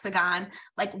a hexagon.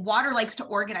 Like water likes to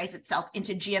organize itself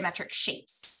into geometric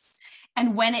shapes.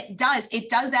 And when it does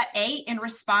that in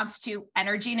response to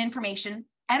energy and information.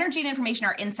 Energy and information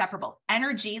are inseparable.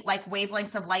 Energy, like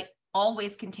wavelengths of light,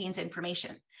 always contains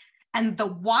information. And the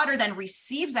water then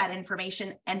receives that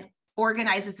information and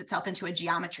organizes itself into a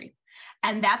geometry.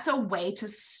 And that's a way to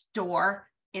store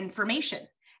information.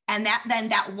 And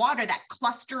that water, that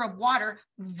cluster of water,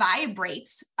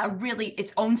 vibrates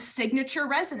its own signature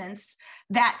resonance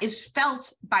that is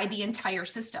felt by the entire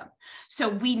system. So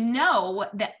we know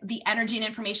that the energy and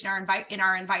information are in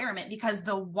our environment because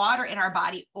the water in our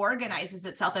body organizes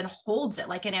itself and holds it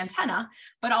like an antenna,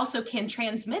 but also can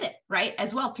transmit it, right,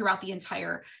 as well throughout the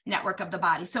entire network of the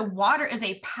body. So water is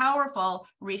a powerful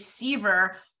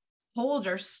receiver,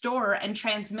 holder, storer, and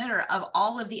transmitter of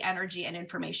all of the energy and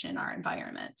information in our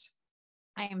environment.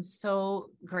 I am so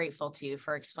grateful to you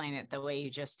for explaining it the way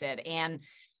you just did. And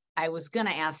I was going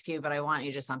to ask you, but I want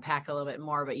you to just unpack a little bit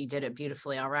more, but you did it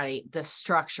beautifully already. The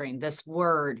structuring, this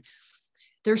word,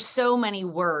 there's so many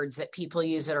words that people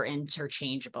use that are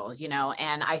interchangeable,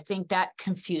 and I think that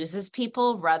confuses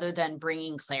people rather than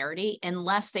bringing clarity,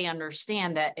 unless they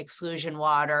understand that exclusion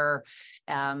water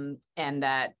and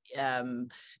that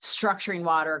structuring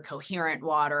water, coherent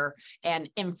water, and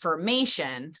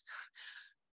information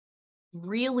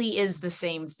really is the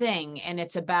same thing. And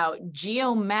it's about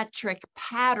geometric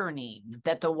patterning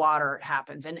that the water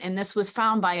happens. And this was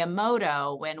found by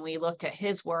Emoto when we looked at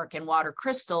his work in water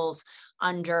crystals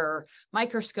under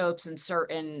microscopes in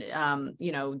certain,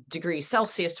 degrees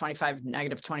Celsius,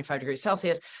 negative 25 degrees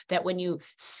Celsius, that when you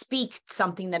speak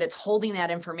something that it's holding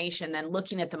that information, then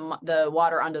looking at the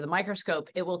water under the microscope,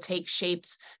 it will take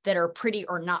shapes that are pretty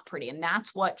or not pretty. And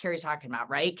that's what Carrie's talking about,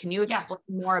 right? Can you explain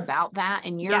more about that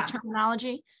in your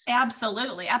terminology?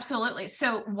 Absolutely. Absolutely.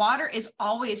 So water is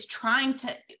always trying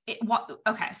to,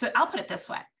 so I'll put it this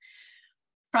way.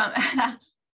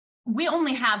 We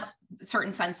only have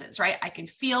certain senses, right? I can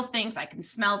feel things, I can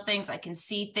smell things, I can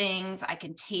see things, I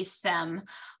can taste them,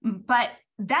 but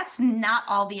that's not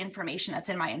all the information that's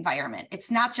in my environment. It's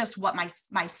not just what my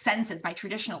senses, my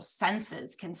traditional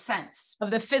senses can sense.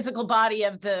 Of the physical body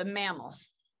of the mammal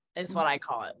is what I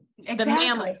call it. Exactly. The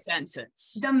mammal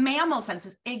senses. The mammal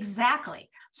senses, exactly.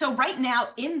 So right now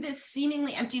in this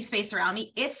seemingly empty space around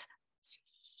me, it's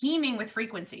teeming with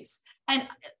frequencies. And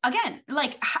again,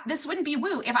 like this wouldn't be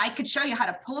woo if I could show you how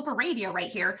to pull up a radio right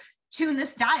here, tune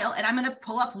this dial, and I'm going to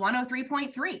pull up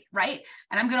 103.3, right?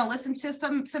 And I'm going to listen to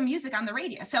some music on the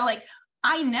radio. So like,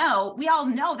 we all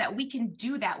know that we can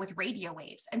do that with radio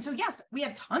waves. And so yes, we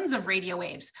have tons of radio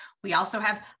waves. We also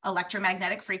have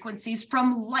electromagnetic frequencies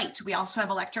from light. We also have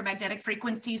electromagnetic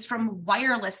frequencies from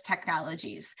wireless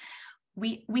technologies.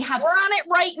 We're on it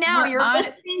right now. You're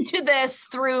listening to this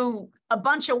through a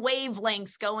bunch of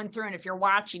wavelengths going through. And if you're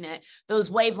watching it, those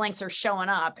wavelengths are showing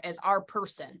up as our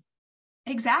person.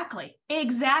 Exactly.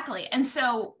 And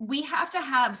so we have to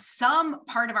have some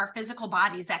part of our physical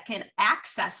bodies that can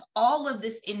access all of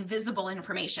this invisible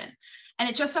information. And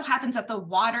it just so happens that the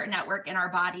water network in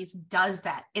our bodies does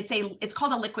that. It's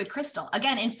called a liquid crystal.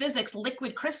 Again, in physics,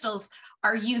 liquid crystals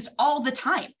are used all the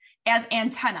time as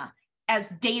antenna, as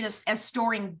data, as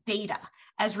storing data,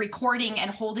 as recording and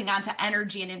holding on to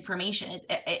energy and information.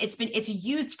 It's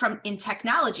used in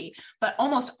technology, but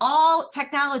almost all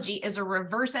technology is a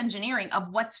reverse engineering of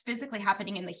what's physically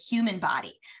happening in the human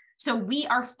body. So we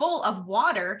are full of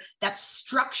water that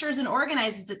structures and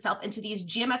organizes itself into these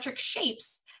geometric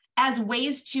shapes as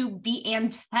ways to be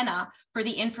antenna for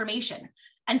the information.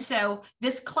 And so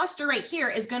this cluster right here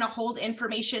is going to hold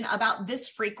information about this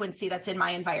frequency that's in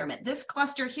my environment. This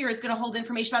cluster here is going to hold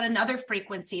information about another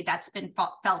frequency that's been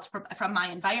felt from my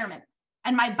environment.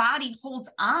 And my body holds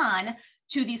on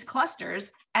to these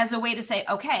clusters as a way to say,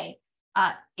 okay,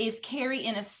 is Carrie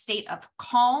in a state of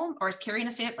calm, or is Carrie in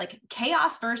a state of like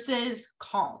chaos versus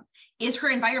calm? Is her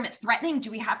environment threatening? Do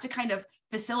we have to kind of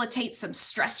facilitate some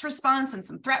stress response and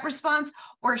some threat response?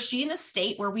 Or is she in a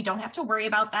state where we don't have to worry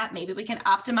about that? Maybe we can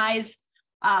optimize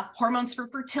hormones for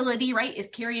fertility, right? Is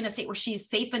Carrie in a state where she's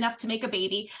safe enough to make a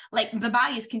baby? Like the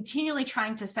body is continually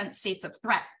trying to sense states of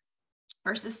threat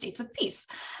versus states of peace.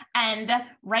 And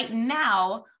right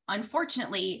now,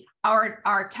 unfortunately,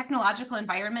 our technological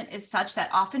environment is such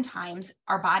that oftentimes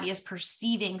our body is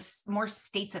perceiving more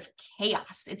states of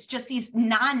chaos. It's just these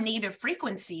non-native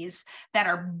frequencies that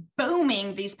are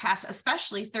booming these past,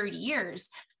 especially 30 years,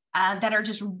 that are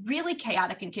just really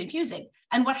chaotic and confusing.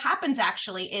 And what happens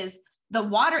actually is the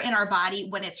water in our body,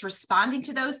 when it's responding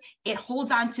to those, it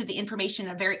holds on to the information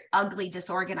in a very ugly,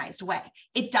 disorganized way.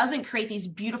 It doesn't create these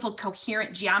beautiful,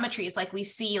 coherent geometries like we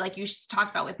see, like you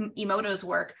talked about with Emoto's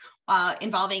work,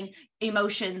 involving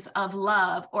emotions of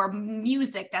love, or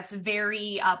music that's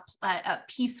very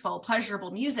peaceful,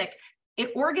 pleasurable music.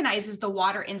 It organizes the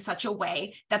water in such a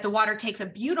way that the water takes a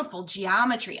beautiful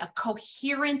geometry, a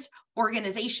coherent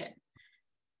organization.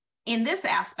 In this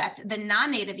aspect, the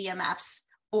non-native EMFs,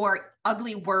 or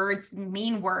ugly words,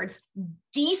 mean words,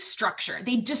 destructure.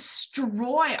 They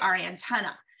destroy our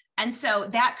antenna. And so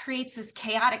that creates this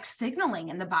chaotic signaling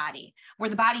in the body where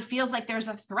the body feels like there's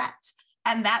a threat.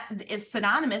 And that is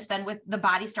synonymous then with the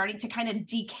body starting to kind of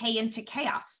decay into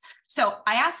chaos. So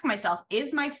I ask myself,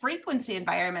 is my frequency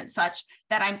environment such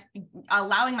that I'm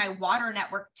allowing my water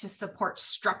network to support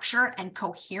structure and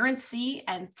coherency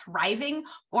and thriving,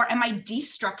 or am I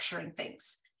destructuring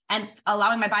things and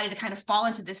allowing my body to kind of fall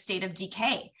into this state of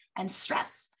decay and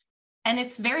stress? And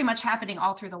it's very much happening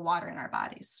all through the water in our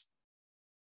bodies.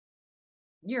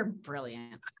 You're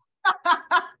brilliant.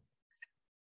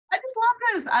 I just love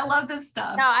this. I love this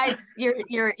stuff. No,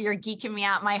 you're geeking me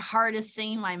out. My heart is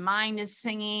singing. My mind is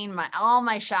singing. All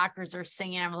my chakras are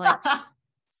singing. I'm like,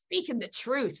 speaking the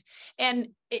truth. And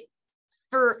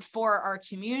for our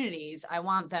communities, I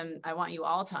want you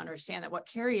all to understand that what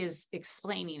Carrie is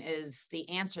explaining is the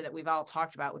answer that we've all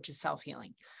talked about, which is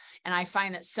self-healing. And I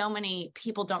find that so many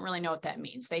people don't really know what that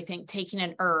means. They think taking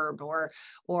an herb or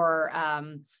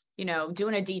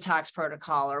doing a detox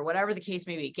protocol or whatever the case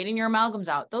may be, getting your amalgams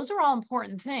out. Those are all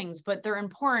important things, but they're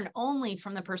important only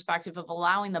from the perspective of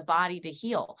allowing the body to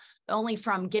heal, only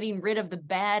from getting rid of the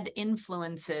bad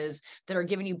influences that are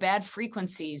giving you bad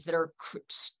frequencies that are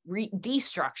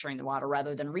destructuring the water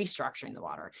rather than restructuring the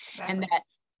water. Exactly. And that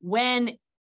when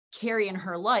Carrie in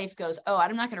her life goes, oh,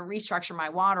 I'm not going to restructure my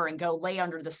water and go lay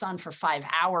under the sun for 5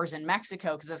 hours in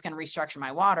Mexico because that's going to restructure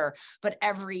my water. But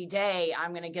every day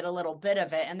I'm going to get a little bit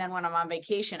of it. And then when I'm on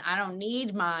vacation, I don't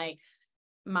need my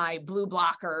my blue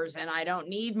blockers, and I don't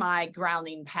need my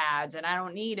grounding pads, and I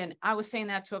don't need, and I was saying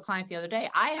that to a client the other day.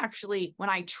 I actually, when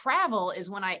I travel is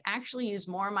when I actually use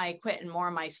more of my equipment and more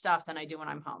of my stuff than I do when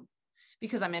I'm home,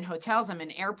 because I'm in hotels, I'm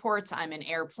in airports, I'm in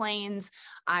airplanes,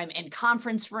 I'm in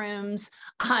conference rooms,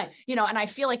 and I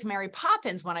feel like Mary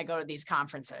Poppins when I go to these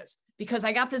conferences, because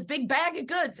I got this big bag of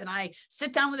goods and I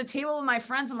sit down with a table with my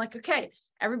friends. I'm like, okay,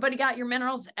 everybody got your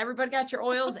minerals, everybody got your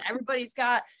oils, everybody's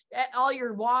got all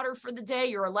your water for the day,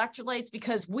 your electrolytes,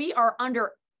 because we are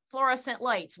under fluorescent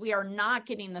lights. We are not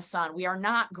getting the sun. We are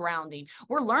not grounding.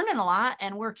 We're learning a lot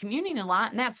and we're communing a lot,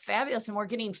 and that's fabulous. And we're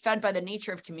getting fed by the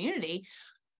nature of community.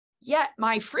 Yet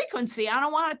my frequency, I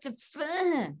don't want it to,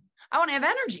 I want to have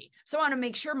energy. So I want to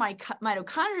make sure my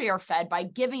mitochondria are fed by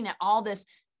giving it all this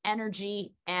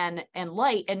energy and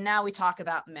light. And now we talk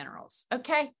about minerals.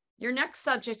 Okay. Your next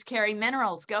subject, Carrie,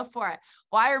 minerals, go for it.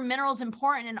 Why are minerals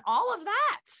important in all of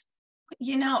that?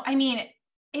 I mean,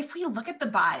 if we look at the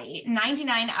body,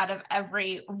 99 out of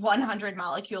every 100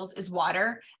 molecules is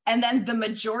water. And then the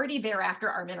majority thereafter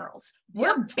are minerals.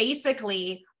 Yep. We're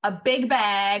basically a big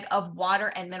bag of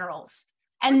water and minerals.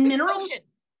 And minerals,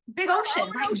 big ocean,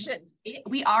 right? Ocean.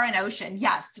 We are an ocean.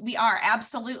 Yes, we are.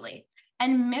 Absolutely.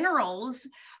 And minerals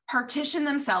partition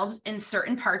themselves in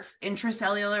certain parts,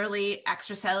 intracellularly,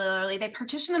 extracellularly. They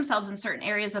partition themselves in certain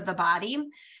areas of the body.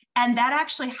 And that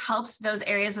actually helps those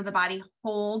areas of the body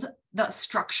hold the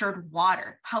structured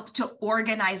water, help to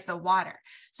organize the water.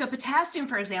 So potassium,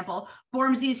 for example,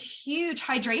 forms these huge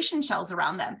hydration shells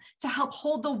around them to help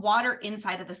hold the water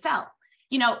inside of the cell.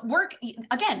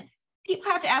 Again,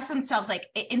 people have to ask themselves, like,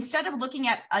 instead of looking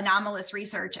at anomalous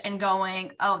research and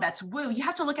going, oh, that's woo, you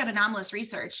have to look at anomalous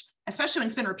research, especially when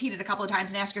it's been repeated a couple of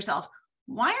times, and ask yourself,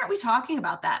 why aren't we talking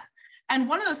about that? And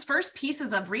one of those first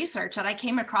pieces of research that I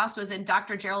came across was in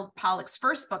Dr. Gerald Pollack's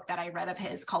first book that I read of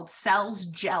his, called Cells,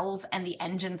 Gels, and the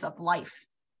Engines of Life.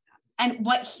 And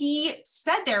what he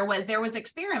said there was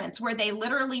experiments where they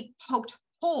literally poked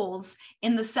holes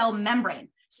in the cell membrane,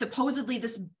 supposedly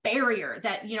this barrier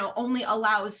that, only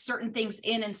allows certain things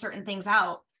in and certain things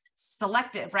out,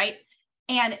 selective, right?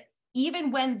 And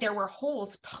even when there were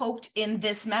holes poked in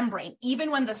this membrane,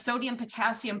 even when the sodium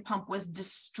potassium pump was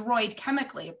destroyed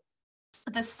chemically,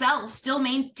 the cell still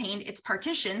maintained its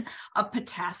partition of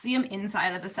potassium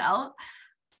inside of the cell,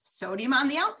 sodium on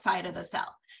the outside of the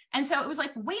cell. And so it was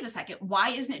like, wait a second, why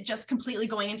isn't it just completely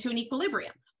going into an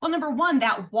equilibrium? Well, number one,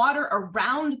 that water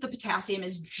around the potassium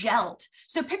is gelled.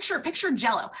 So picture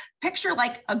Jello, picture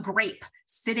like a grape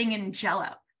sitting in Jello,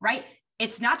 right?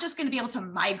 It's not just going to be able to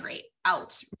migrate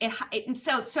out. When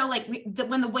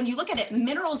you look at it,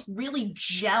 minerals really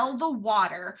gel the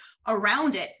water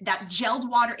around it. That gelled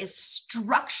water is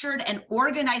structured and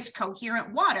organized,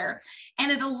 coherent water,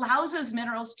 and it allows those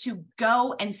minerals to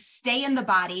go and stay in the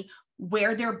body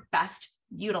where they're best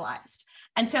utilized.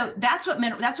 And so that's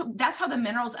how the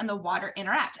minerals and the water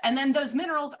interact. And then those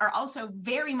minerals are also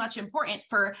very much important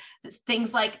for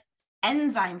things like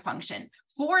enzyme function,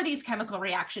 for these chemical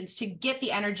reactions to get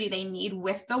the energy they need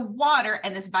with the water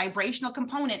and this vibrational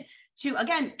component to,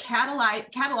 again, catalyze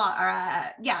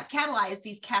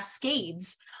these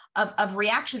cascades of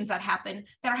reactions that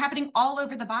are happening all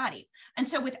over the body. And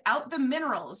so without the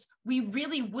minerals, we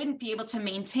really wouldn't be able to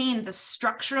maintain the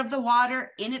structure of the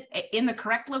water in the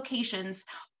correct locations,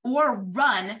 or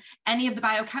run any of the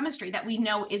biochemistry that we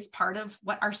know is part of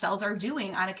what our cells are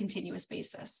doing on a continuous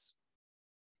basis.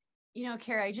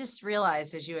 Carrie, I just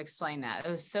realized as you explained that, it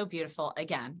was so beautiful,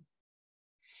 again,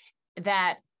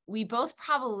 that we both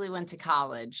probably went to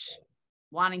college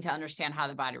wanting to understand how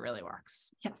the body really works.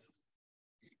 Yes.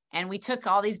 And we took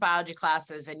all these biology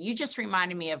classes, and you just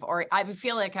reminded me of, or I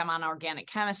feel like I'm on organic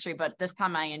chemistry, but this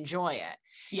time I enjoy it.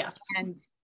 Yes. And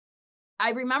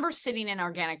I remember sitting in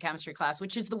organic chemistry class,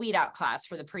 which is the weed out class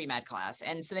for the pre-med class.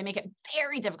 And so they make it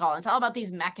very difficult. It's all about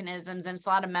these mechanisms, and it's a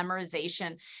lot of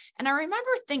memorization. And I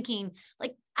remember thinking,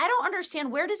 like, I don't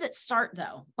understand, where does it start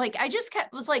though? Like, I just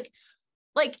was like,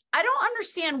 I don't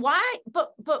understand why,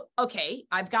 but okay,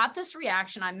 I've got this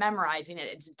reaction, I'm memorizing it,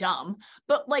 it's dumb,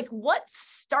 but like, what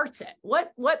starts it? Why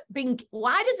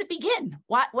does it begin?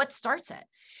 What starts it?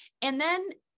 And then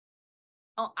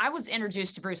I was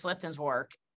introduced to Bruce Lipton's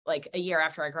work like a year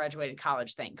after I graduated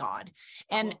college, thank God.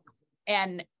 And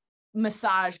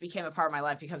massage became a part of my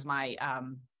life because of my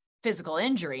physical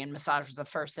injury, and massage was the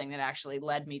first thing that actually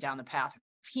led me down the path of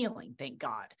healing, thank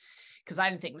God. Because I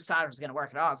didn't think massage was going to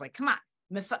work at all. I was like, come on,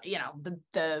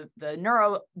 the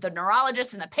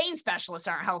neurologist and the pain specialists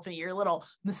aren't helping you. Your little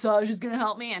massage is going to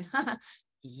help me. And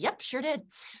yep, sure did.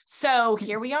 So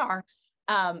here we are.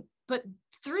 But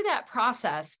through that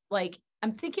process, like,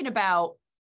 I'm thinking about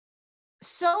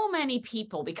so many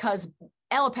people, because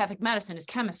allopathic medicine is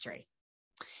chemistry,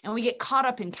 and we get caught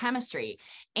up in chemistry,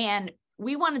 and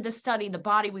we wanted to study the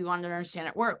body. We wanted to understand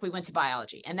it work. We went to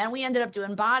biology, and then we ended up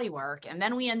doing body work. And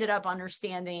then we ended up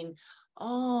understanding,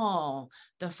 oh,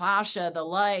 the fascia, the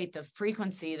light, the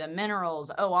frequency, the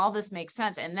minerals. Oh, all this makes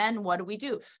sense. And then what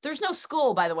do? There's no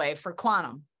school, by the way, for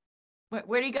quantum.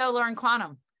 Where do you go learn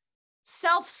quantum?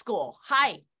 Self-school.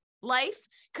 Hi, life,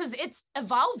 because it's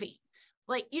evolving.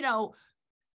 Like, you know,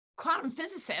 quantum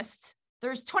physicists,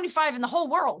 there's 25 in the whole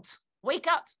world. Wake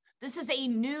up. This is a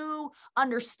new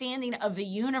understanding of the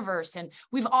universe. And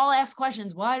we've all asked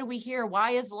questions. Why do we here?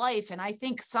 Why is life? And I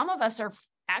think some of us are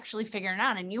actually figuring it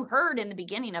out. And you heard in the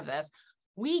beginning of this,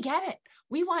 we get it.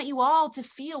 We want you all to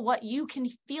feel what you can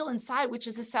feel inside, which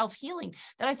is a self-healing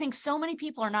that I think so many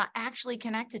people are not actually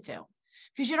connected to,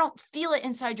 because you don't feel it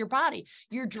inside your body.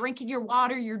 You're drinking your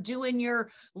water, you're doing your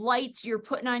lights, you're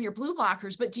putting on your blue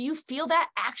blockers, but do you feel that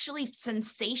actually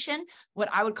sensation, what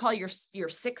I would call your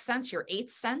sixth sense, your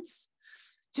eighth sense,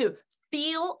 to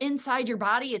feel inside your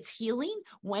body it's healing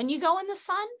when you go in the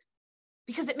sun?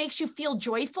 Because it makes you feel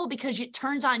joyful, because it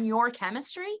turns on your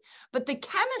chemistry. But the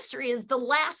chemistry is the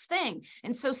last thing.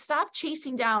 And so stop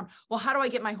chasing down, well, how do I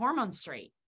get my hormones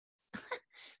straight?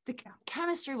 The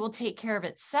chemistry will take care of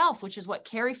itself, which is what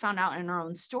Carrie found out in her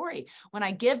own story. When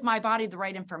I give my body the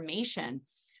right information,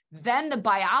 then the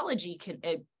biology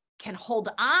can hold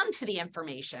on to the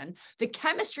information. The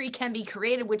chemistry can be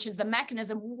created, which is the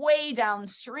mechanism way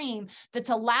downstream that's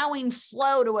allowing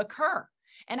flow to occur.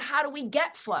 And how do we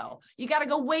get flow? You got to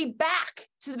go way back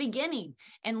to the beginning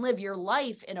and live your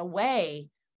life in a way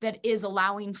that is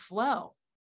allowing flow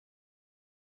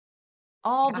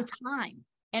all the time.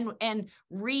 And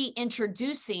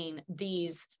reintroducing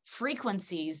these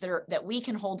frequencies that we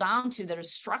can hold on to, that are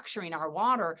structuring our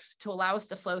water to allow us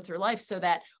to flow through life, so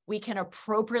that we can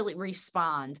appropriately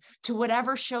respond to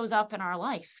whatever shows up in our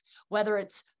life. Whether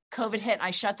it's COVID hit,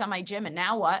 I shut down my gym, and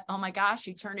now what? Oh my gosh,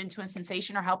 you turned into a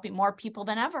sensation, or helping more people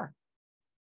than ever.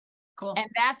 Cool. And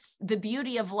that's the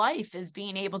beauty of life, is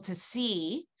being able to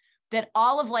see that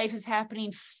all of life is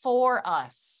happening for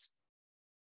us.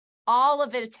 All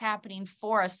of it is happening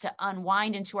for us to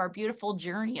unwind into our beautiful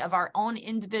journey of our own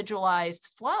individualized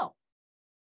flow.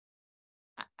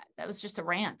 That was just a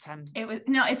rant.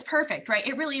 It's perfect, right?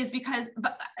 It really is, because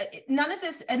none of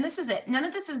this, and this is it, none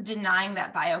of this is denying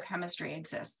that biochemistry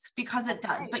exists, because it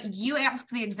does. But you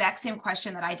asked the exact same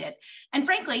question that I did. And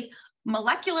frankly,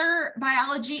 molecular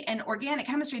biology and organic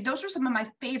chemistry, those are some of my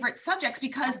favorite subjects,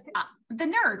 because the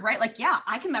nerd, right? Like, yeah,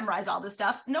 I can memorize all this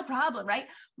stuff, no problem, right?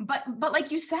 But like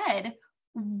you said,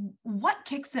 what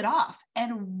kicks it off,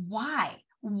 and why?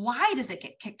 Why does it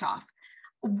get kicked off?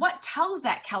 What tells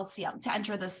that calcium to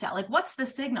enter the cell? Like, what's the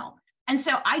signal? And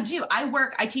so I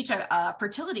teach a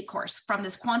fertility course from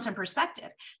this quantum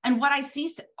perspective. And what I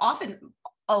see often,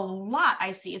 a lot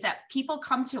I see, is that people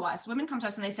come to us, women come to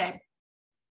us, and they say,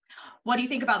 what do you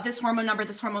think about this hormone number,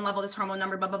 this hormone level, this hormone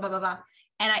number, blah, blah, blah, blah, blah.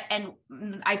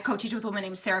 And I co-teach with a woman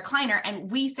named Sarah Kleiner, and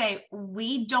we say,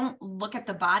 we don't look at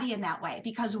the body in that way,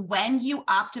 because when you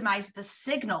optimize the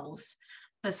signals,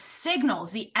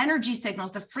 the energy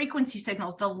signals, the frequency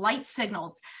signals, the light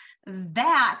signals,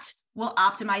 that will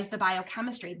optimize the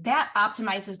biochemistry. That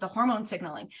optimizes the hormone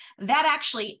signaling. That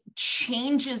actually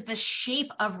changes the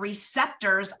shape of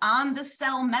receptors on the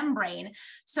cell membrane,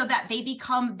 so that they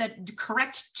become the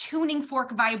correct tuning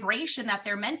fork vibration that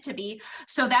they're meant to be,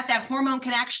 so that that hormone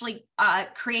can actually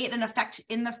create an effect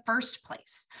in the first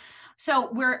place. So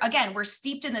we're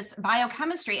steeped in this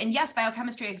biochemistry, and yes,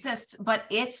 biochemistry exists, but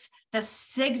it's the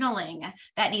signaling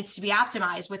that needs to be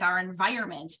optimized with our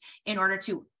environment in order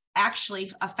to actually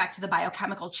affect the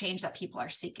biochemical change that people are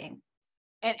seeking.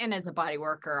 And as a body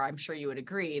worker, I'm sure you would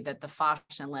agree that the fascia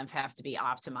and lymph have to be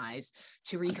optimized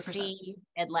to receive 100%.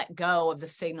 And let go of the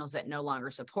signals that no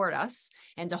longer support us,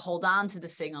 and to hold on to the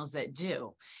signals that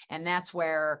do. And that's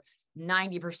where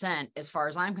 90%, as far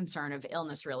as I'm concerned, of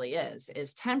illness really is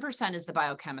 10% is the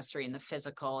biochemistry and the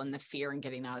physical and the fear and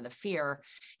getting out of the fear.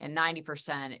 And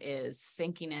 90% is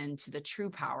sinking into the true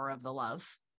power of the love.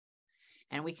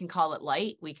 And we can call it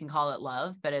light, we can call it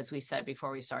love. But as we said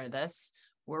before we started this,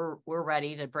 we're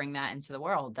ready to bring that into the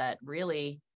world. That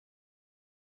really,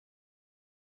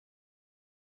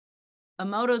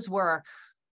 Emoto's work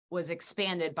was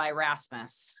expanded by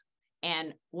Rasmus.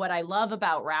 And what I love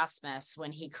about Rasmus,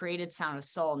 when he created Sound of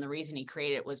Soul, and the reason he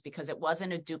created it was because it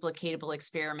wasn't a duplicatable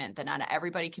experiment, that not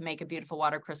everybody can make a beautiful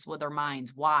water crystal with their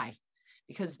minds. Why?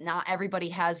 Because not everybody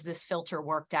has this filter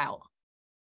worked out.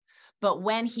 But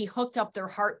when he hooked up their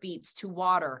heartbeats to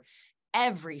water,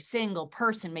 every single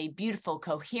person made beautiful,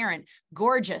 coherent,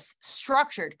 gorgeous,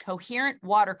 structured, coherent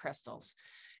water crystals.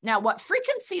 Now, what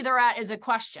frequency they're at is a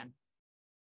question,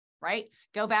 right?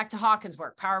 Go back to Hawkins'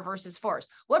 work, power versus force.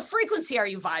 What frequency are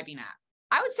you vibing at?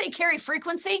 I would say, Carrie,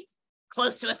 frequency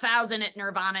close to 1,000 at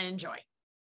Nirvana and joy.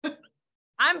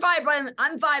 I'm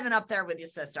vibing up there with you,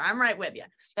 sister. I'm right with you.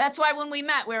 That's why when we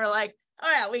met, we were like, oh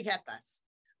yeah, we get this.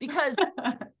 Because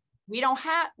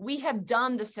we have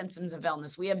done the symptoms of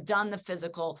illness. We have done the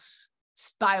physical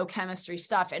biochemistry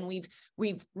stuff. And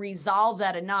we've resolved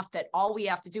that enough that all we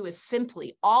have to do is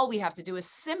simply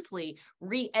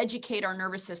re-educate our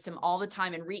nervous system all the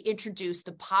time and reintroduce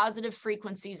the positive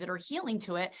frequencies that are healing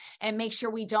to it, and make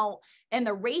sure we don't, and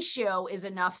the ratio is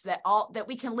enough so that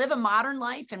we can live a modern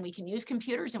life, and we can use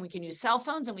computers, and we can use cell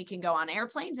phones, and we can go on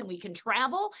airplanes, and we can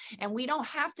travel, and we don't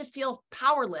have to feel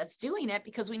powerless doing it,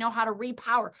 because we know how to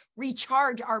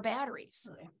recharge our batteries.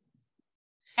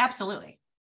 Absolutely.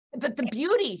 But the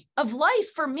beauty of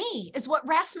life for me is what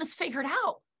Rasmus figured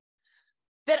out,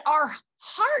 that our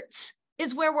heart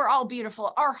is where we're all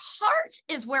beautiful. Our heart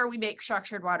is where we make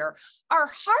structured water. Our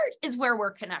heart is where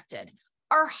we're connected.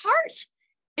 Our heart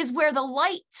is where the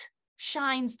light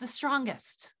shines the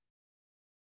strongest.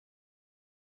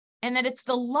 And that it's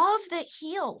the love that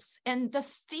heals and the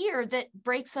fear that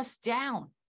breaks us down.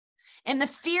 And the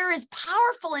fear is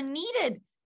powerful and needed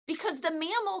because the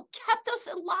mammal kept us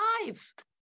alive.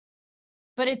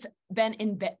 But it's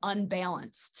been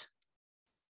unbalanced.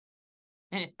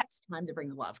 And it's time to bring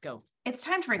the love. Go. It's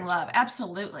time to bring love.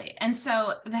 Absolutely. And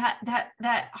so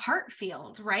that heart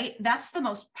field, right? That's the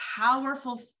most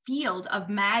powerful field of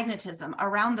magnetism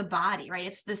around the body, right?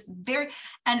 It's this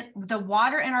and the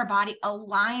water in our body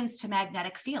aligns to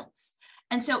magnetic fields.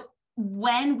 And so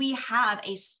when we've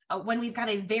got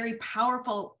a very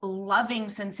powerful, loving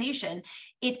sensation,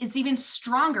 it's even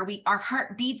stronger. Our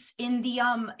heart beats in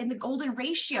the golden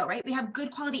ratio, right? We have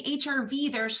good quality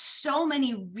HRV. There's so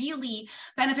many really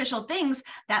beneficial things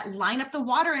that line up the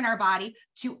water in our body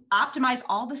to optimize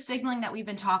all the signaling that we've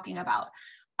been talking about.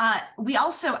 We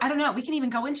also, I don't know, we can even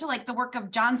go into like the work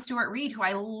of John Stuart Reid, who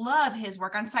I love his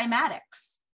work on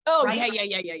cymatics. Oh, right?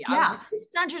 Yeah.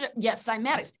 Yes,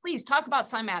 cymatics. Please talk about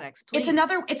cymatics. Please.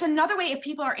 It's another way if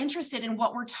people are interested in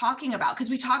what we're talking about, because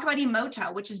we talk about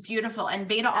emoto, which is beautiful, and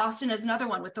beta Austin is another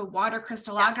one with the water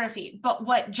crystallography. Yeah. But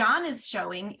what John is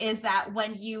showing is that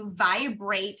when you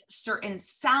vibrate certain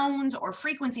sounds or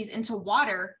frequencies into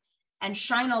water and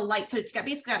shine a light, so it's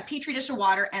basically got a petri dish of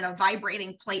water and a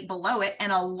vibrating plate below it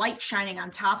and a light shining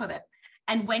on top of it.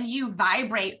 And when you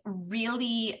vibrate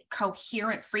really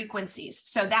coherent frequencies,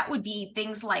 so that would be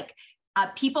things like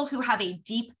people who have a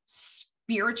deep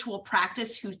spiritual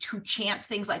practice who chant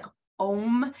things like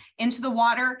Om into the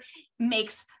water,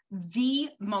 makes the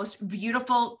most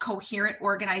beautiful, coherent,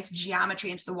 organized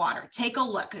geometry into the water. Take a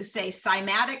look, say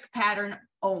cymatic pattern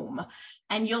Om,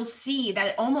 and you'll see that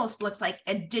it almost looks like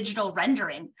a digital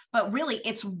rendering, but really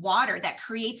it's water that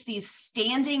creates these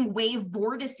standing wave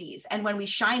vortices. And when we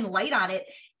shine light on it,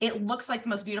 it looks like the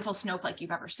most beautiful snowflake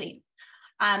you've ever seen.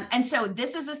 And so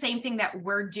this is the same thing that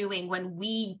we're doing when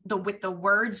with the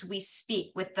words we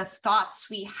speak, with the thoughts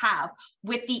we have,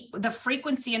 with the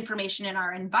frequency information in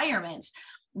our environment.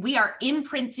 We are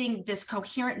imprinting this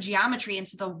coherent geometry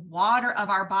into the water of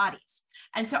our bodies.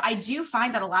 And so I do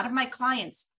find that a lot of my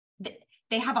clients,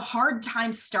 they have a hard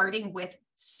time starting with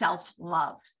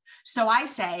self-love. So I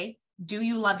say, do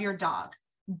you love your dog?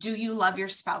 Do you love your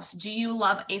spouse? Do you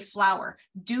love a flower?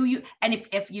 And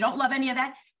if you don't love any of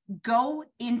that, go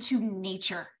into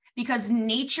nature, because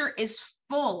nature is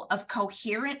full of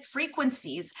coherent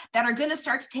frequencies that are going to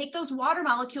start to take those water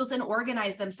molecules and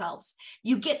organize themselves.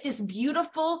 You get this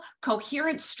beautiful,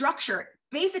 coherent structure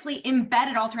basically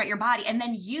embedded all throughout your body. And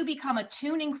then you become a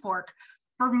tuning fork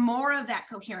for more of that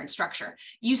coherent structure.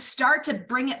 You start to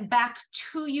bring it back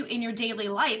to you in your daily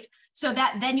life, so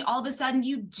that then all of a sudden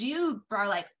you are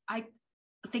like,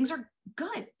 things are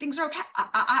good. Things are okay.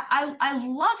 I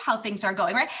love how things are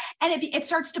going, right? And it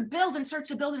starts to build and starts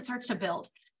to build and starts to build.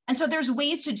 And so there's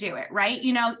ways to do it, right?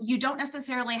 You know, you don't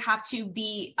necessarily have to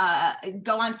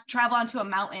travel onto a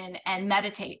mountain and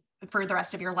meditate for the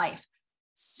rest of your life.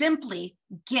 Simply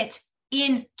get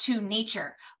into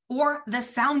nature. Or the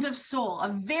sound of soul, a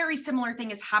very similar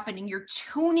thing is happening. You're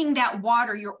tuning that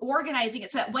water, you're organizing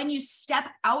it so that when you step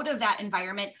out of that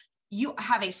environment, you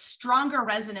have a stronger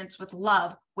resonance with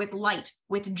love, with light,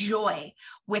 with joy,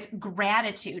 with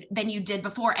gratitude than you did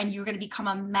before. And you're going to become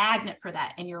a magnet for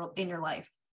that in your life.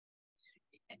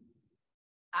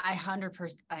 I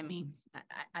 100%, I mean,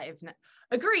 I've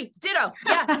agree, ditto.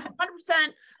 Yeah, 100%,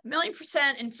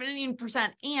 million%, infinity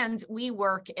percent. And we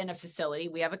work in a facility.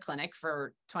 We have a clinic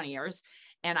for 20 years.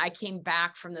 And I came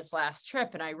back from this last trip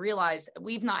and I realized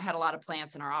we've not had a lot of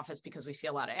plants in our office because we see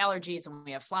a lot of allergies and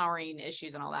we have flowering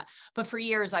issues and all that. But for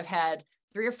years, I've had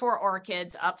 3 or 4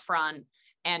 orchids up front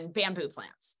and bamboo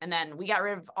plants. And then we got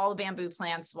rid of all the bamboo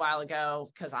plants a while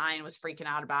ago because Ian was freaking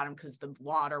out about him because the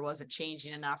water wasn't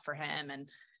changing enough for him. And,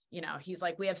 you know, he's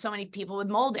like, we have so many people with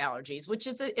mold allergies, which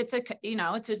is it's a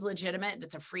legitimate,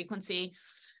 it's a frequency.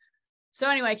 So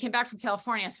anyway, I came back from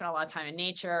California. I spent a lot of time in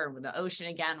nature with the ocean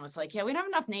again, was like, yeah, we don't have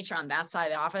enough nature on that side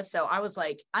of the office. So I was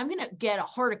like, I'm going to get a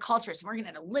horticulturist and we're going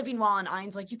to get a living wall. And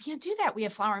Ian's like, you can't do that. We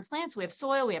have flowering plants. We have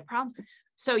soil. We have problems.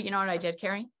 So you know what I did,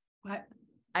 Carrie? What?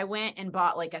 I went and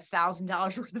bought like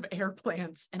 $1,000 worth of air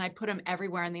plants and I put them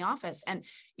everywhere in the office. And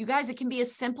you guys, it can be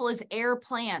as simple as air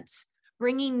plants,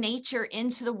 bringing nature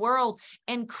into the world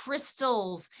and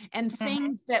crystals and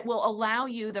things that will allow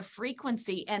you the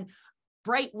frequency and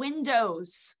bright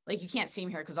windows. Like you can't see them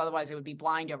here because otherwise it would be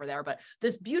blind over there. But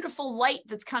this beautiful light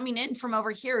that's coming in from over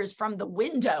here is from the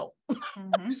window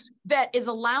that is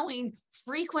allowing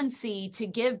frequency to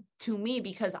give to me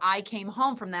because I came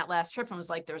home from that last trip and was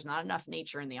like, there's not enough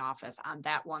nature in the office on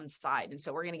that one side. And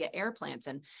so we're going to get air plants.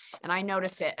 And I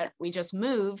noticed it. We just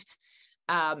moved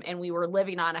and we were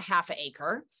living on a ½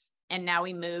 acre. And now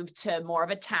we moved to more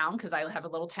of a town because I have a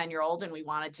little 10-year-old and we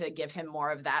wanted to give him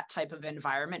more of that type of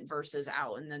environment versus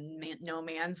out in the no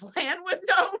man's land with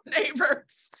no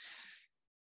neighbors.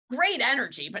 Great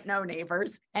energy, but no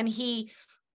neighbors. And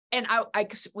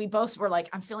we both were like,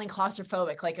 I'm feeling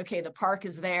claustrophobic. Like, okay, the park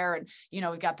is there and, you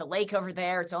know, we've got the lake over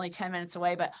there. It's only 10 minutes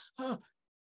away, but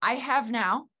I have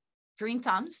now green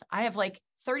thumbs. I have like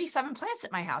 37 plants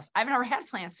at my house. I've never had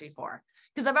plants before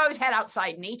because I've always had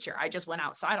outside nature. I just went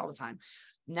outside all the time.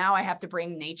 Now I have to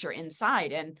bring nature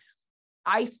inside. And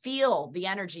I feel the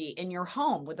energy in your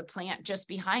home with a plant just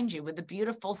behind you with the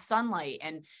beautiful sunlight,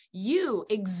 and you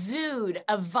exude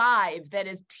a vibe that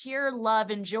is pure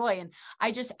love and joy. And I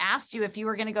just asked you if you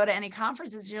were going to go to any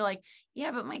conferences. You're like,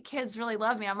 yeah, but my kids really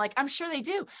love me. I'm like, I'm sure they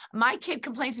do. My kid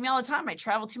complains to me all the time. I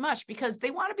travel too much because they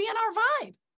want to be in our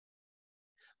vibe.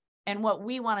 And what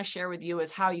we want to share with you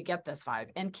is how you get this vibe.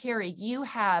 And Carrie, you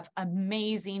have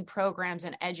amazing programs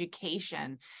and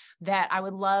education that I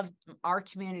would love our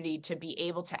community to be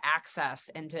able to access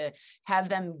and to have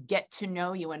them get to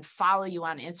know you and follow you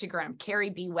on Instagram. Carrie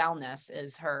B Wellness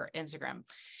is her Instagram.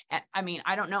 I mean,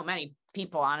 I don't know many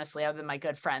people, honestly, other than my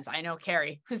good friends. I know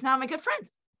Carrie, who's now my good friend.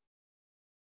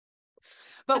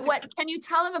 But can you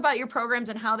tell them about your programs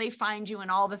and how they find you and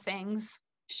all the things?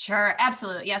 Sure.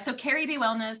 Absolutely. Yeah. So Carrie B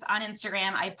Wellness on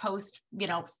Instagram, I post,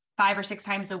 5 or 6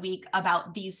 times a week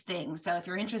about these things. So if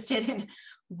you're interested in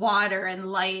water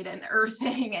and light and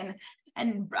earthing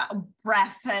and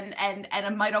breath and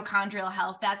a mitochondrial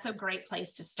health, that's a great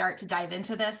place to start to dive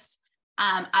into this.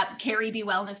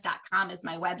 carriebwellness.com is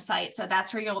my website. So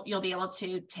that's where you'll be able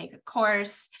to take a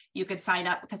course. You could sign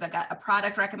up because I've got a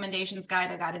product recommendations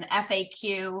guide. I got an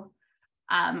FAQ.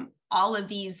 All of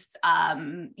these,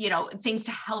 things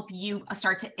to help you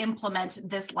start to implement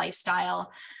this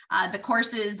lifestyle. The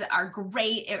courses are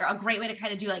great. A great way to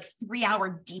kind of do like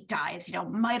 3-hour deep dives,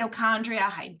 mitochondria,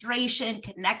 hydration,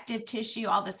 connective tissue,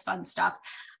 all this fun stuff.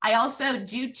 I also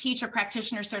do teach a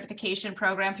practitioner certification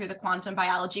program through the Quantum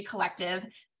Biology Collective.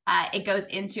 It goes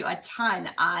into a ton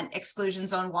on exclusion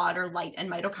zone water, light, and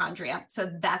mitochondria.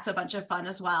 So that's a bunch of fun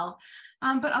as well.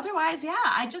 But otherwise, yeah,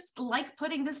 I just like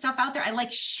putting this stuff out there. I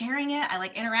like sharing it. I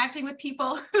like interacting with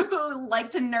people who like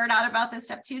to nerd out about this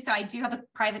stuff too. So I do have a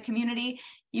private community.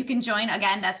 You can join.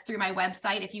 Again, that's through my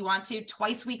website if you want to.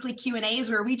 Twice weekly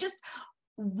Q&As where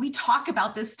we talk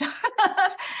about this stuff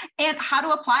and how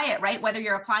to apply it, right? Whether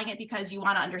you're applying it because you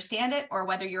want to understand it or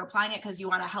whether you're applying it because you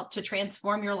want to help to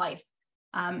transform your life.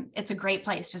 It's a great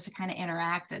place just to kind of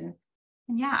interact. And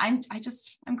yeah,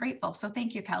 I'm grateful. So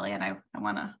thank you, Kelly. And I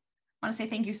want to say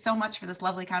thank you so much for this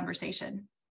lovely conversation.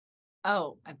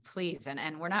 Oh, please.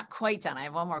 And we're not quite done. I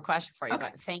have one more question for you, Okay.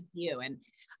 But thank you. And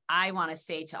I want to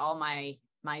say to all my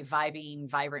vibing,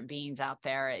 vibrant beings out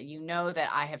there, you know that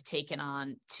I have taken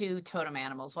on 2 totem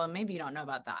animals. Well, maybe you don't know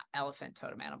about the elephant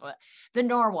totem animal, but the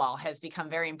narwhal has become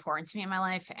very important to me in my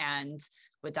life and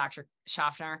with Dr.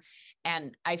 Schaffner.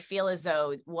 And I feel as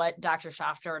though what Dr.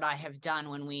 Schaffner and I have done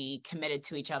when we committed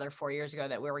to each other 4 years ago,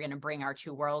 that we were going to bring our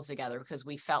 2 worlds together because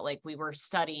we felt like we were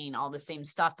studying all the same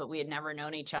stuff, but we had never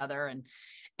known each other.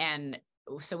 And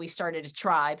so we started a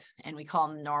tribe and we call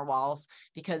them narwhals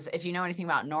because if you know anything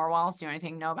about narwhals, do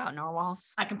you know about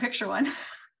narwhals? I can picture one.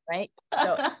 Right.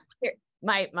 So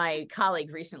my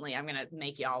colleague recently, I'm going to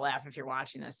make you all laugh if you're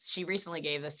watching this. She recently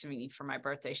gave this to me for my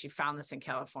birthday. She found this in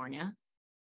California.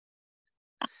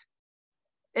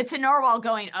 It's a narwhal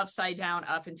going upside down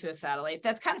up into a satellite.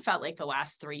 That's kind of felt like the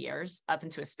last 3 years, up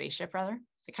into a spaceship, rather.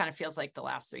 It kind of feels like the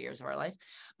last 3 years of our life.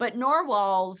 But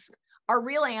narwhals are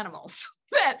real animals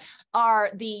that are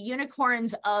the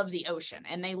unicorns of the ocean.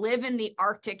 And they live in the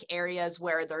Arctic areas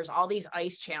where there's all these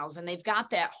ice channels. And they've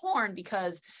got that horn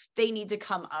because they need to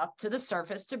come up to the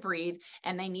surface to breathe.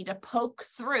 And they need to poke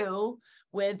through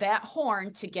with that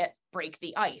horn to break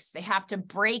the ice. They have to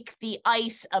break the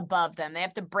ice above them. They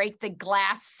have to break the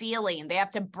glass ceiling. They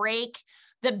have to break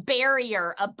the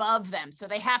barrier above them. So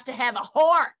they have to have a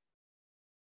horn.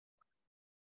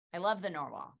 I love the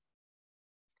narwhal.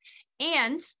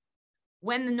 And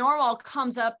when the narwhal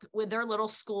comes up with their little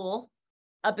school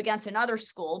up against another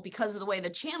school, because of the way the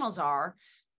channels are,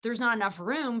 there's not enough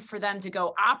room for them to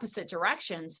go opposite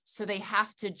directions. So they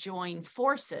have to join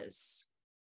forces.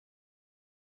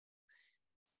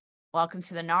 Welcome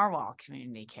to the narwhal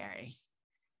community, Carrie.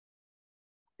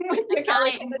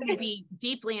 Kelly, I'm going to be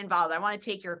deeply involved. I want to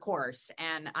take your course,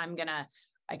 and I'm going to,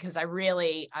 because I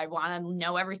want to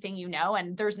know everything you know.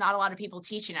 And there's not a lot of people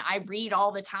teaching it. I read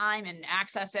all the time and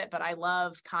access it, but I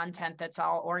love content that's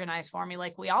all organized for me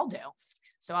like we all do.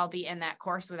 So I'll be in that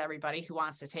course with everybody who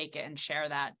wants to take it and share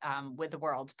that with the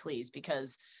world, please,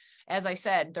 because as I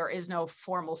said, there is no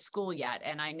formal school yet.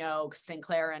 And I know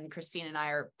Sinclair and Christine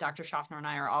and Dr. Schaffner and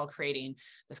I are all creating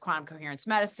this quantum coherence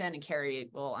medicine, and Carrie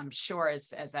will, I'm sure,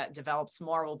 as that develops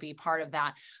more, will be part of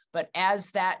that. But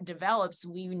as that develops,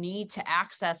 we need to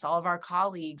access all of our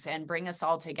colleagues and bring us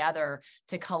all together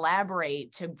to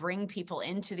collaborate, to bring people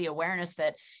into the awareness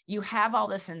that you have all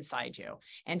this inside you,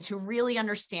 and to really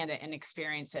understand it and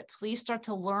experience it. Please start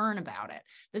to learn about it.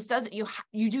 This doesn't,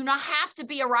 you do not have to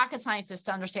be a rocket scientist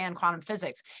to understand quantum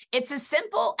physics. It's as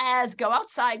simple as go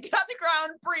outside, get on the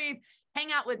ground, breathe,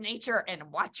 hang out with nature,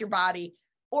 and watch your body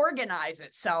organize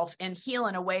itself and heal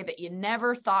in a way that you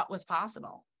never thought was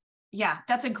possible. Yeah,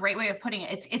 that's a great way of putting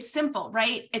it. It's simple,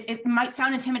 right? It might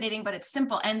sound intimidating, but it's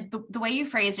simple. And the way you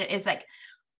phrased it is like,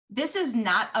 this is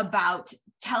not about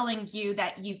telling you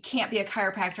that you can't be a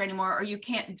chiropractor anymore, or you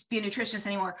can't be a nutritionist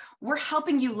anymore. We're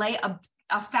helping you lay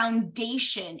a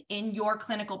foundation in your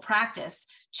clinical practice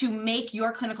to make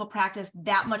your clinical practice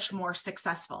that much more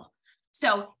successful.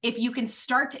 So if you can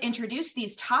start to introduce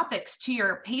these topics to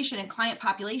your patient and client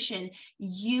population,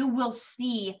 you will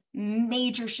see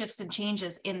major shifts and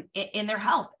changes in their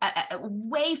health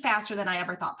way faster than I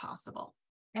ever thought possible.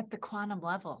 At the quantum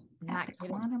level. At the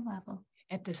quantum level.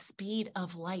 At the speed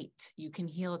of light. You can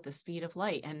heal at the speed of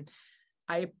light. And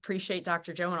I appreciate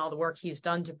Dr. Joe and all the work he's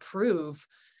done to prove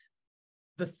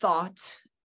the thought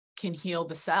can heal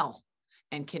the cell,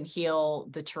 and can heal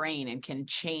the terrain, and can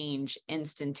change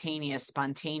instantaneous,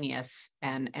 spontaneous,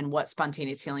 and what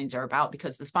spontaneous healings are about,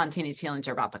 because the spontaneous healings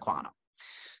are about the quantum.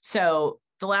 So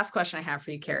the last question I have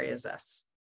for you, Carrie, is this.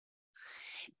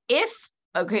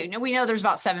 We know there's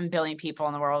about 7 billion people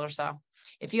in the world or so.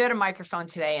 If you had a microphone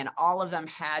today and all of them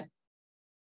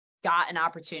got an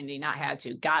opportunity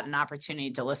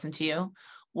to listen to you,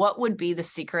 what would be the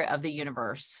secret of the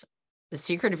universe, the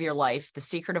secret of your life, the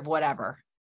secret of whatever,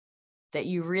 that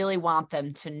you really want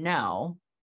them to know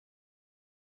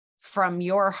from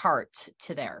your heart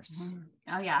to theirs?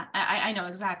 Oh yeah, I know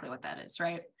exactly what that is,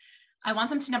 right? I want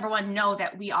them to, number one, know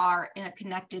that we are in a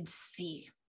connected sea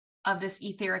of this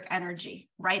etheric energy,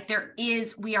 right?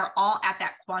 We are all at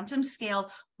that quantum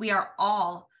scale. We are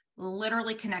all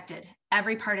literally connected,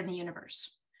 every part in the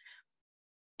universe.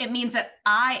 It means that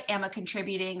I am a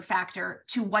contributing factor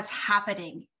to what's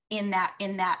happening in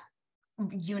that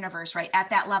universe, right?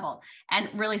 At that level. And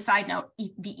really, side note,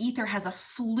 the ether has a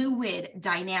fluid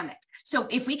dynamic. So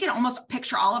if we can almost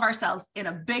picture all of ourselves in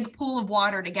a big pool of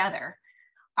water together,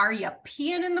 are you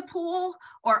peeing in the pool,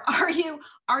 or are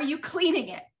you cleaning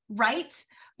it? Right?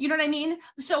 You know what I mean?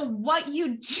 So what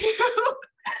you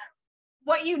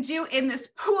do in this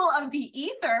pool of the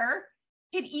ether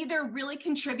can either really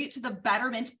contribute to the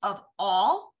betterment of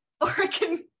all, or it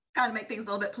can kind of make things a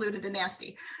little bit polluted and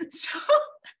nasty. So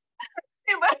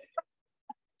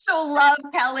love,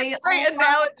 Kelly. Right,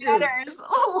 matters.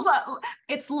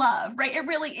 It's love, right? It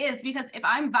really is, because if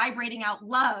I'm vibrating out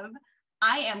love,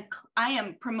 I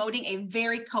am promoting a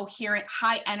very coherent,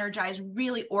 high energized,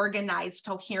 really organized,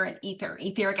 coherent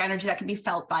etheric energy that can be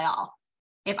felt by all.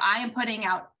 If I am putting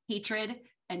out hatred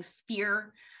and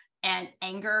fear and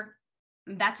anger,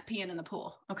 that's peeing in the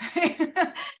pool. Okay.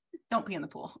 Don't pee in the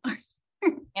pool.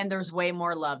 And there's way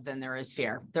more love than there is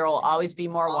fear. There will always be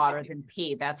more water than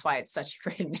pee. That's why it's such a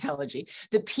great analogy.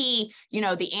 The pee,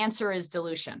 the answer is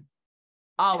dilution.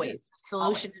 Always.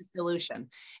 Solution is dilution,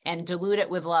 and dilute it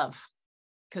with love,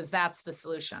 because that's the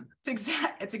solution.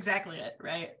 It's exactly it,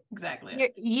 right?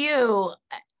 Exactly.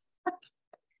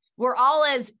 We're all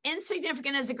as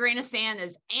insignificant as a grain of sand,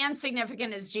 as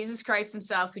insignificant as Jesus Christ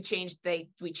himself, we changed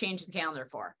the calendar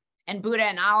for, and Buddha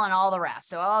and Allah and all the rest.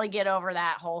 So I'll get over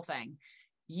that whole thing.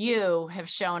 You have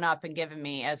shown up and given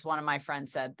me, as one of my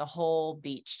friends said, the whole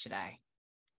beach today.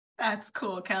 That's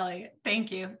cool, Kelly.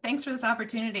 Thank you. Thanks for this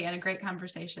opportunity and a great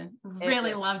conversation.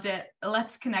 Really loved it.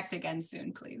 Let's connect again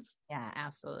soon, please. Yeah,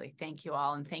 absolutely. Thank you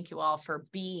all. And thank you all for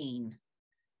being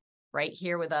right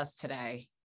here with us today.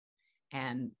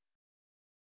 And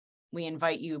we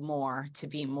invite you more to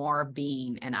be more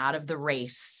being and out of the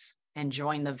race, and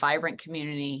join the vibrant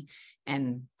community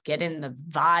and get in the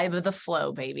vibe of the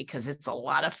flow, baby, because it's a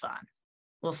lot of fun.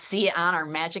 We'll see you on our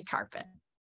magic carpet.